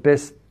probably the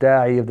best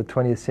da'i of the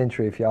 20th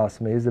century, if you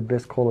ask me. He's the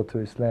best caller to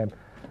Islam.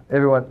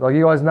 Everyone, like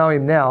you guys know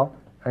him now,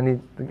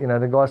 and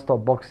the guy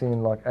stopped boxing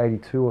in like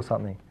 82 or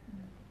something.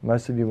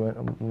 Most of you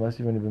weren't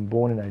even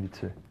born in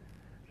 82.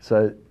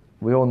 So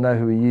we all know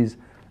who he is.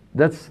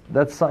 That's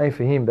something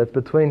for him. That's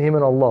between him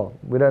and Allah.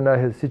 We don't know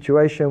his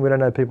situation. We don't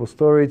know people's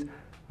stories.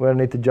 We don't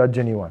need to judge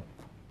anyone.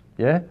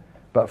 Yeah?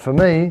 But for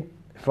me,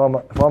 if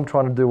I'm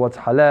trying to do what's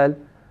halal,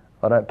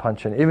 I don't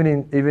punch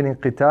anyone. Even in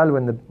qital,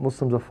 when the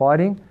Muslims are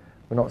fighting,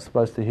 we're not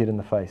supposed to hit in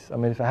the face. I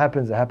mean, if it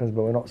happens, it happens,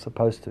 but we're not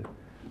supposed to.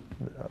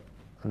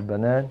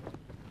 Al-banan,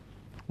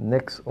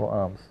 necks or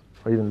arms,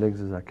 or even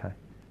legs is okay.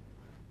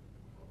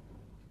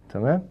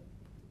 Tamam?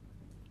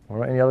 All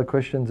right. Any other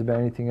questions about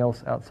anything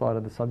else outside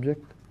of the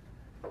subject?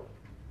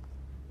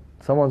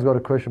 Someone's got a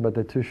question, but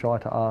they're too shy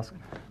to ask.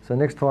 So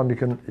next time you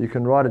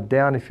can write it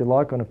down if you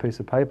like on a piece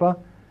of paper,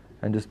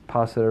 and just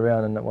pass it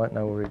around, and it won't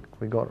know where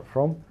we got it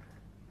from.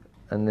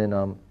 And then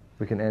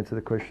we can answer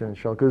the question,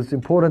 inshallah. Because it's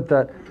important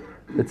that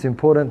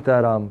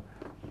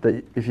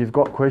that if you've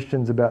got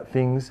questions about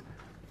things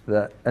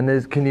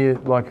can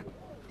you like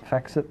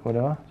fax it,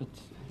 whatever?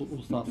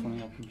 We'll start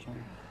something up, inshallah.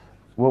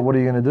 What are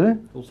you going to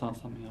do? We'll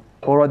start something up.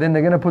 All right, then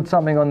they're going to put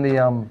something on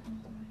the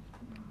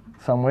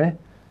somewhere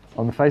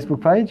on the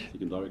Facebook page. You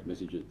can direct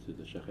message it to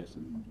the Sheikh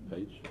Hassan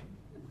page.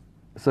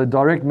 So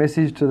direct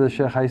message to the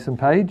Sheikh Hassan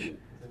page.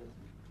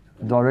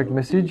 Direct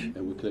message.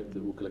 And we'll collect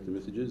the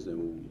messages,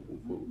 and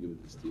we'll give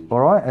it to Steve. All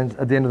right, and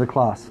at the end of the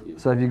class. Yeah.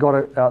 So if you've got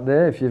it out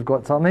there, if you've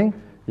got something,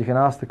 you can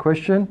ask the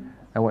question,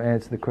 and we'll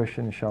answer the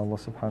question, inshallah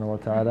subhanahu wa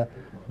ta'ala,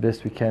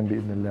 best we can,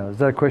 bi'idhnillah. Is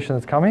that a question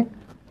that's coming?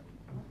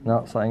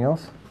 No, something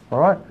else? All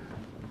right.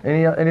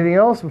 Anything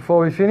else before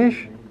we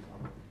finish?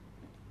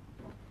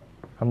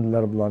 الحمد لله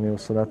رب العالمين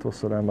والصلاة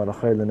والسلام على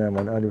خير الأنام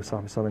وعلى آله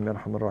وصحبه وسلم يا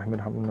أرحم الراحمين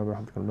ارحمنا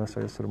برحمتك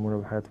الماسة يسر أمورنا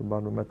بحياة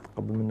البعض وما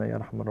تقبل منا يا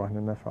أرحم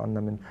الراحمين ما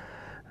فعلنا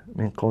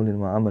من قول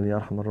وعمل يا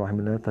أرحم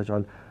الراحمين لا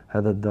تجعل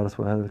هذا الدرس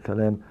وهذا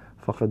الكلام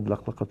فقد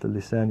لقلقة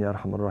اللسان يا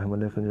أرحم الراحمين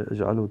ولكن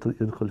اجعله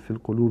يدخل في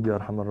القلوب يا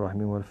أرحم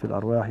الراحمين وفي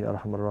الأرواح يا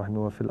أرحم الراحمين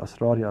وفي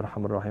الأسرار يا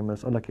أرحم الراحمين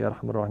نسألك يا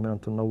أرحم الراحمين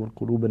أن تنور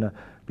قلوبنا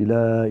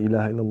بلا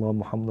إله إلا الله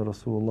محمد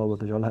رسول الله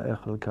وتجعلها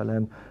آخر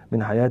الكلام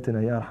من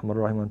حياتنا يا أرحم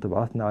الراحمين وأن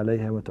تبعثنا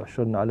عليها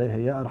وتحشرنا عليها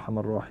يا أرحم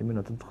الراحمين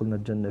وتدخلنا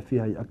الجنة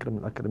فيها يا أكرم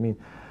الأكرمين.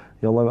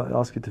 Ya Allah, I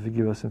ask you to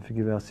forgive us and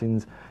forgive our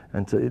sins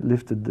and to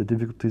lift the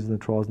difficulties and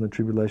the trials and the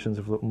tribulations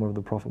of the Ummah of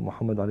the Prophet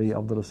Muhammad alayhi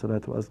afdal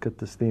salatu wa azkat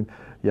taslim.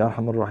 Ya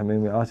Arhamar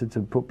Rahimeen, we ask you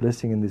to put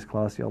blessing in this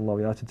class, Ya Allah.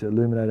 We ask you to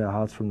illuminate our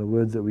hearts from the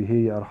words that we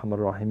hear, Ya Arhamar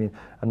Rahimeen,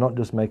 and not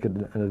just make it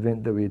an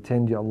event that we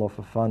attend, Ya Allah,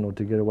 for fun or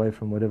to get away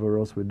from whatever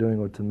else we're doing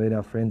or to meet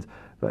our friends,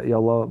 but Ya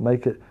Allah,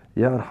 make it,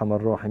 Ya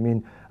Arhamar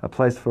Rahimeen, a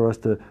place for us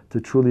to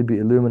truly be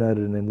illuminated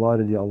and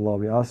enlightened, Ya Allah.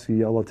 We ask you,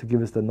 Ya Allah, to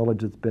give us the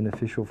knowledge that's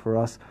beneficial for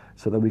us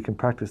so that we can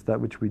practice that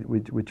which we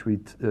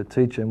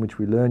teach and which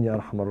we learn, Ya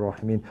Arhamar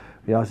Rahimeen.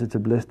 We ask you to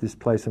bless this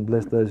place and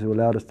bless those who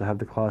allowed us to have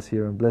the class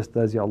here and bless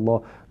those, Ya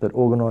Allah, that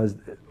organised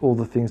all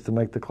the things to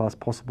make the class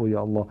possible, Ya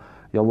Allah.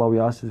 Ya Allah, we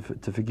ask you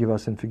to forgive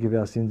us and forgive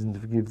our sins and to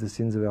forgive the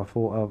sins of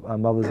our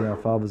mothers and our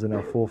fathers and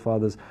our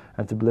forefathers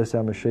and to bless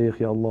our mashayikh,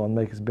 Ya Allah, and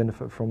make us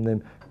benefit from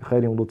them.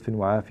 بخير ولطف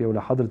وعافية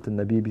ولا حضرة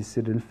النبي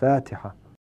بسر الفاتحة.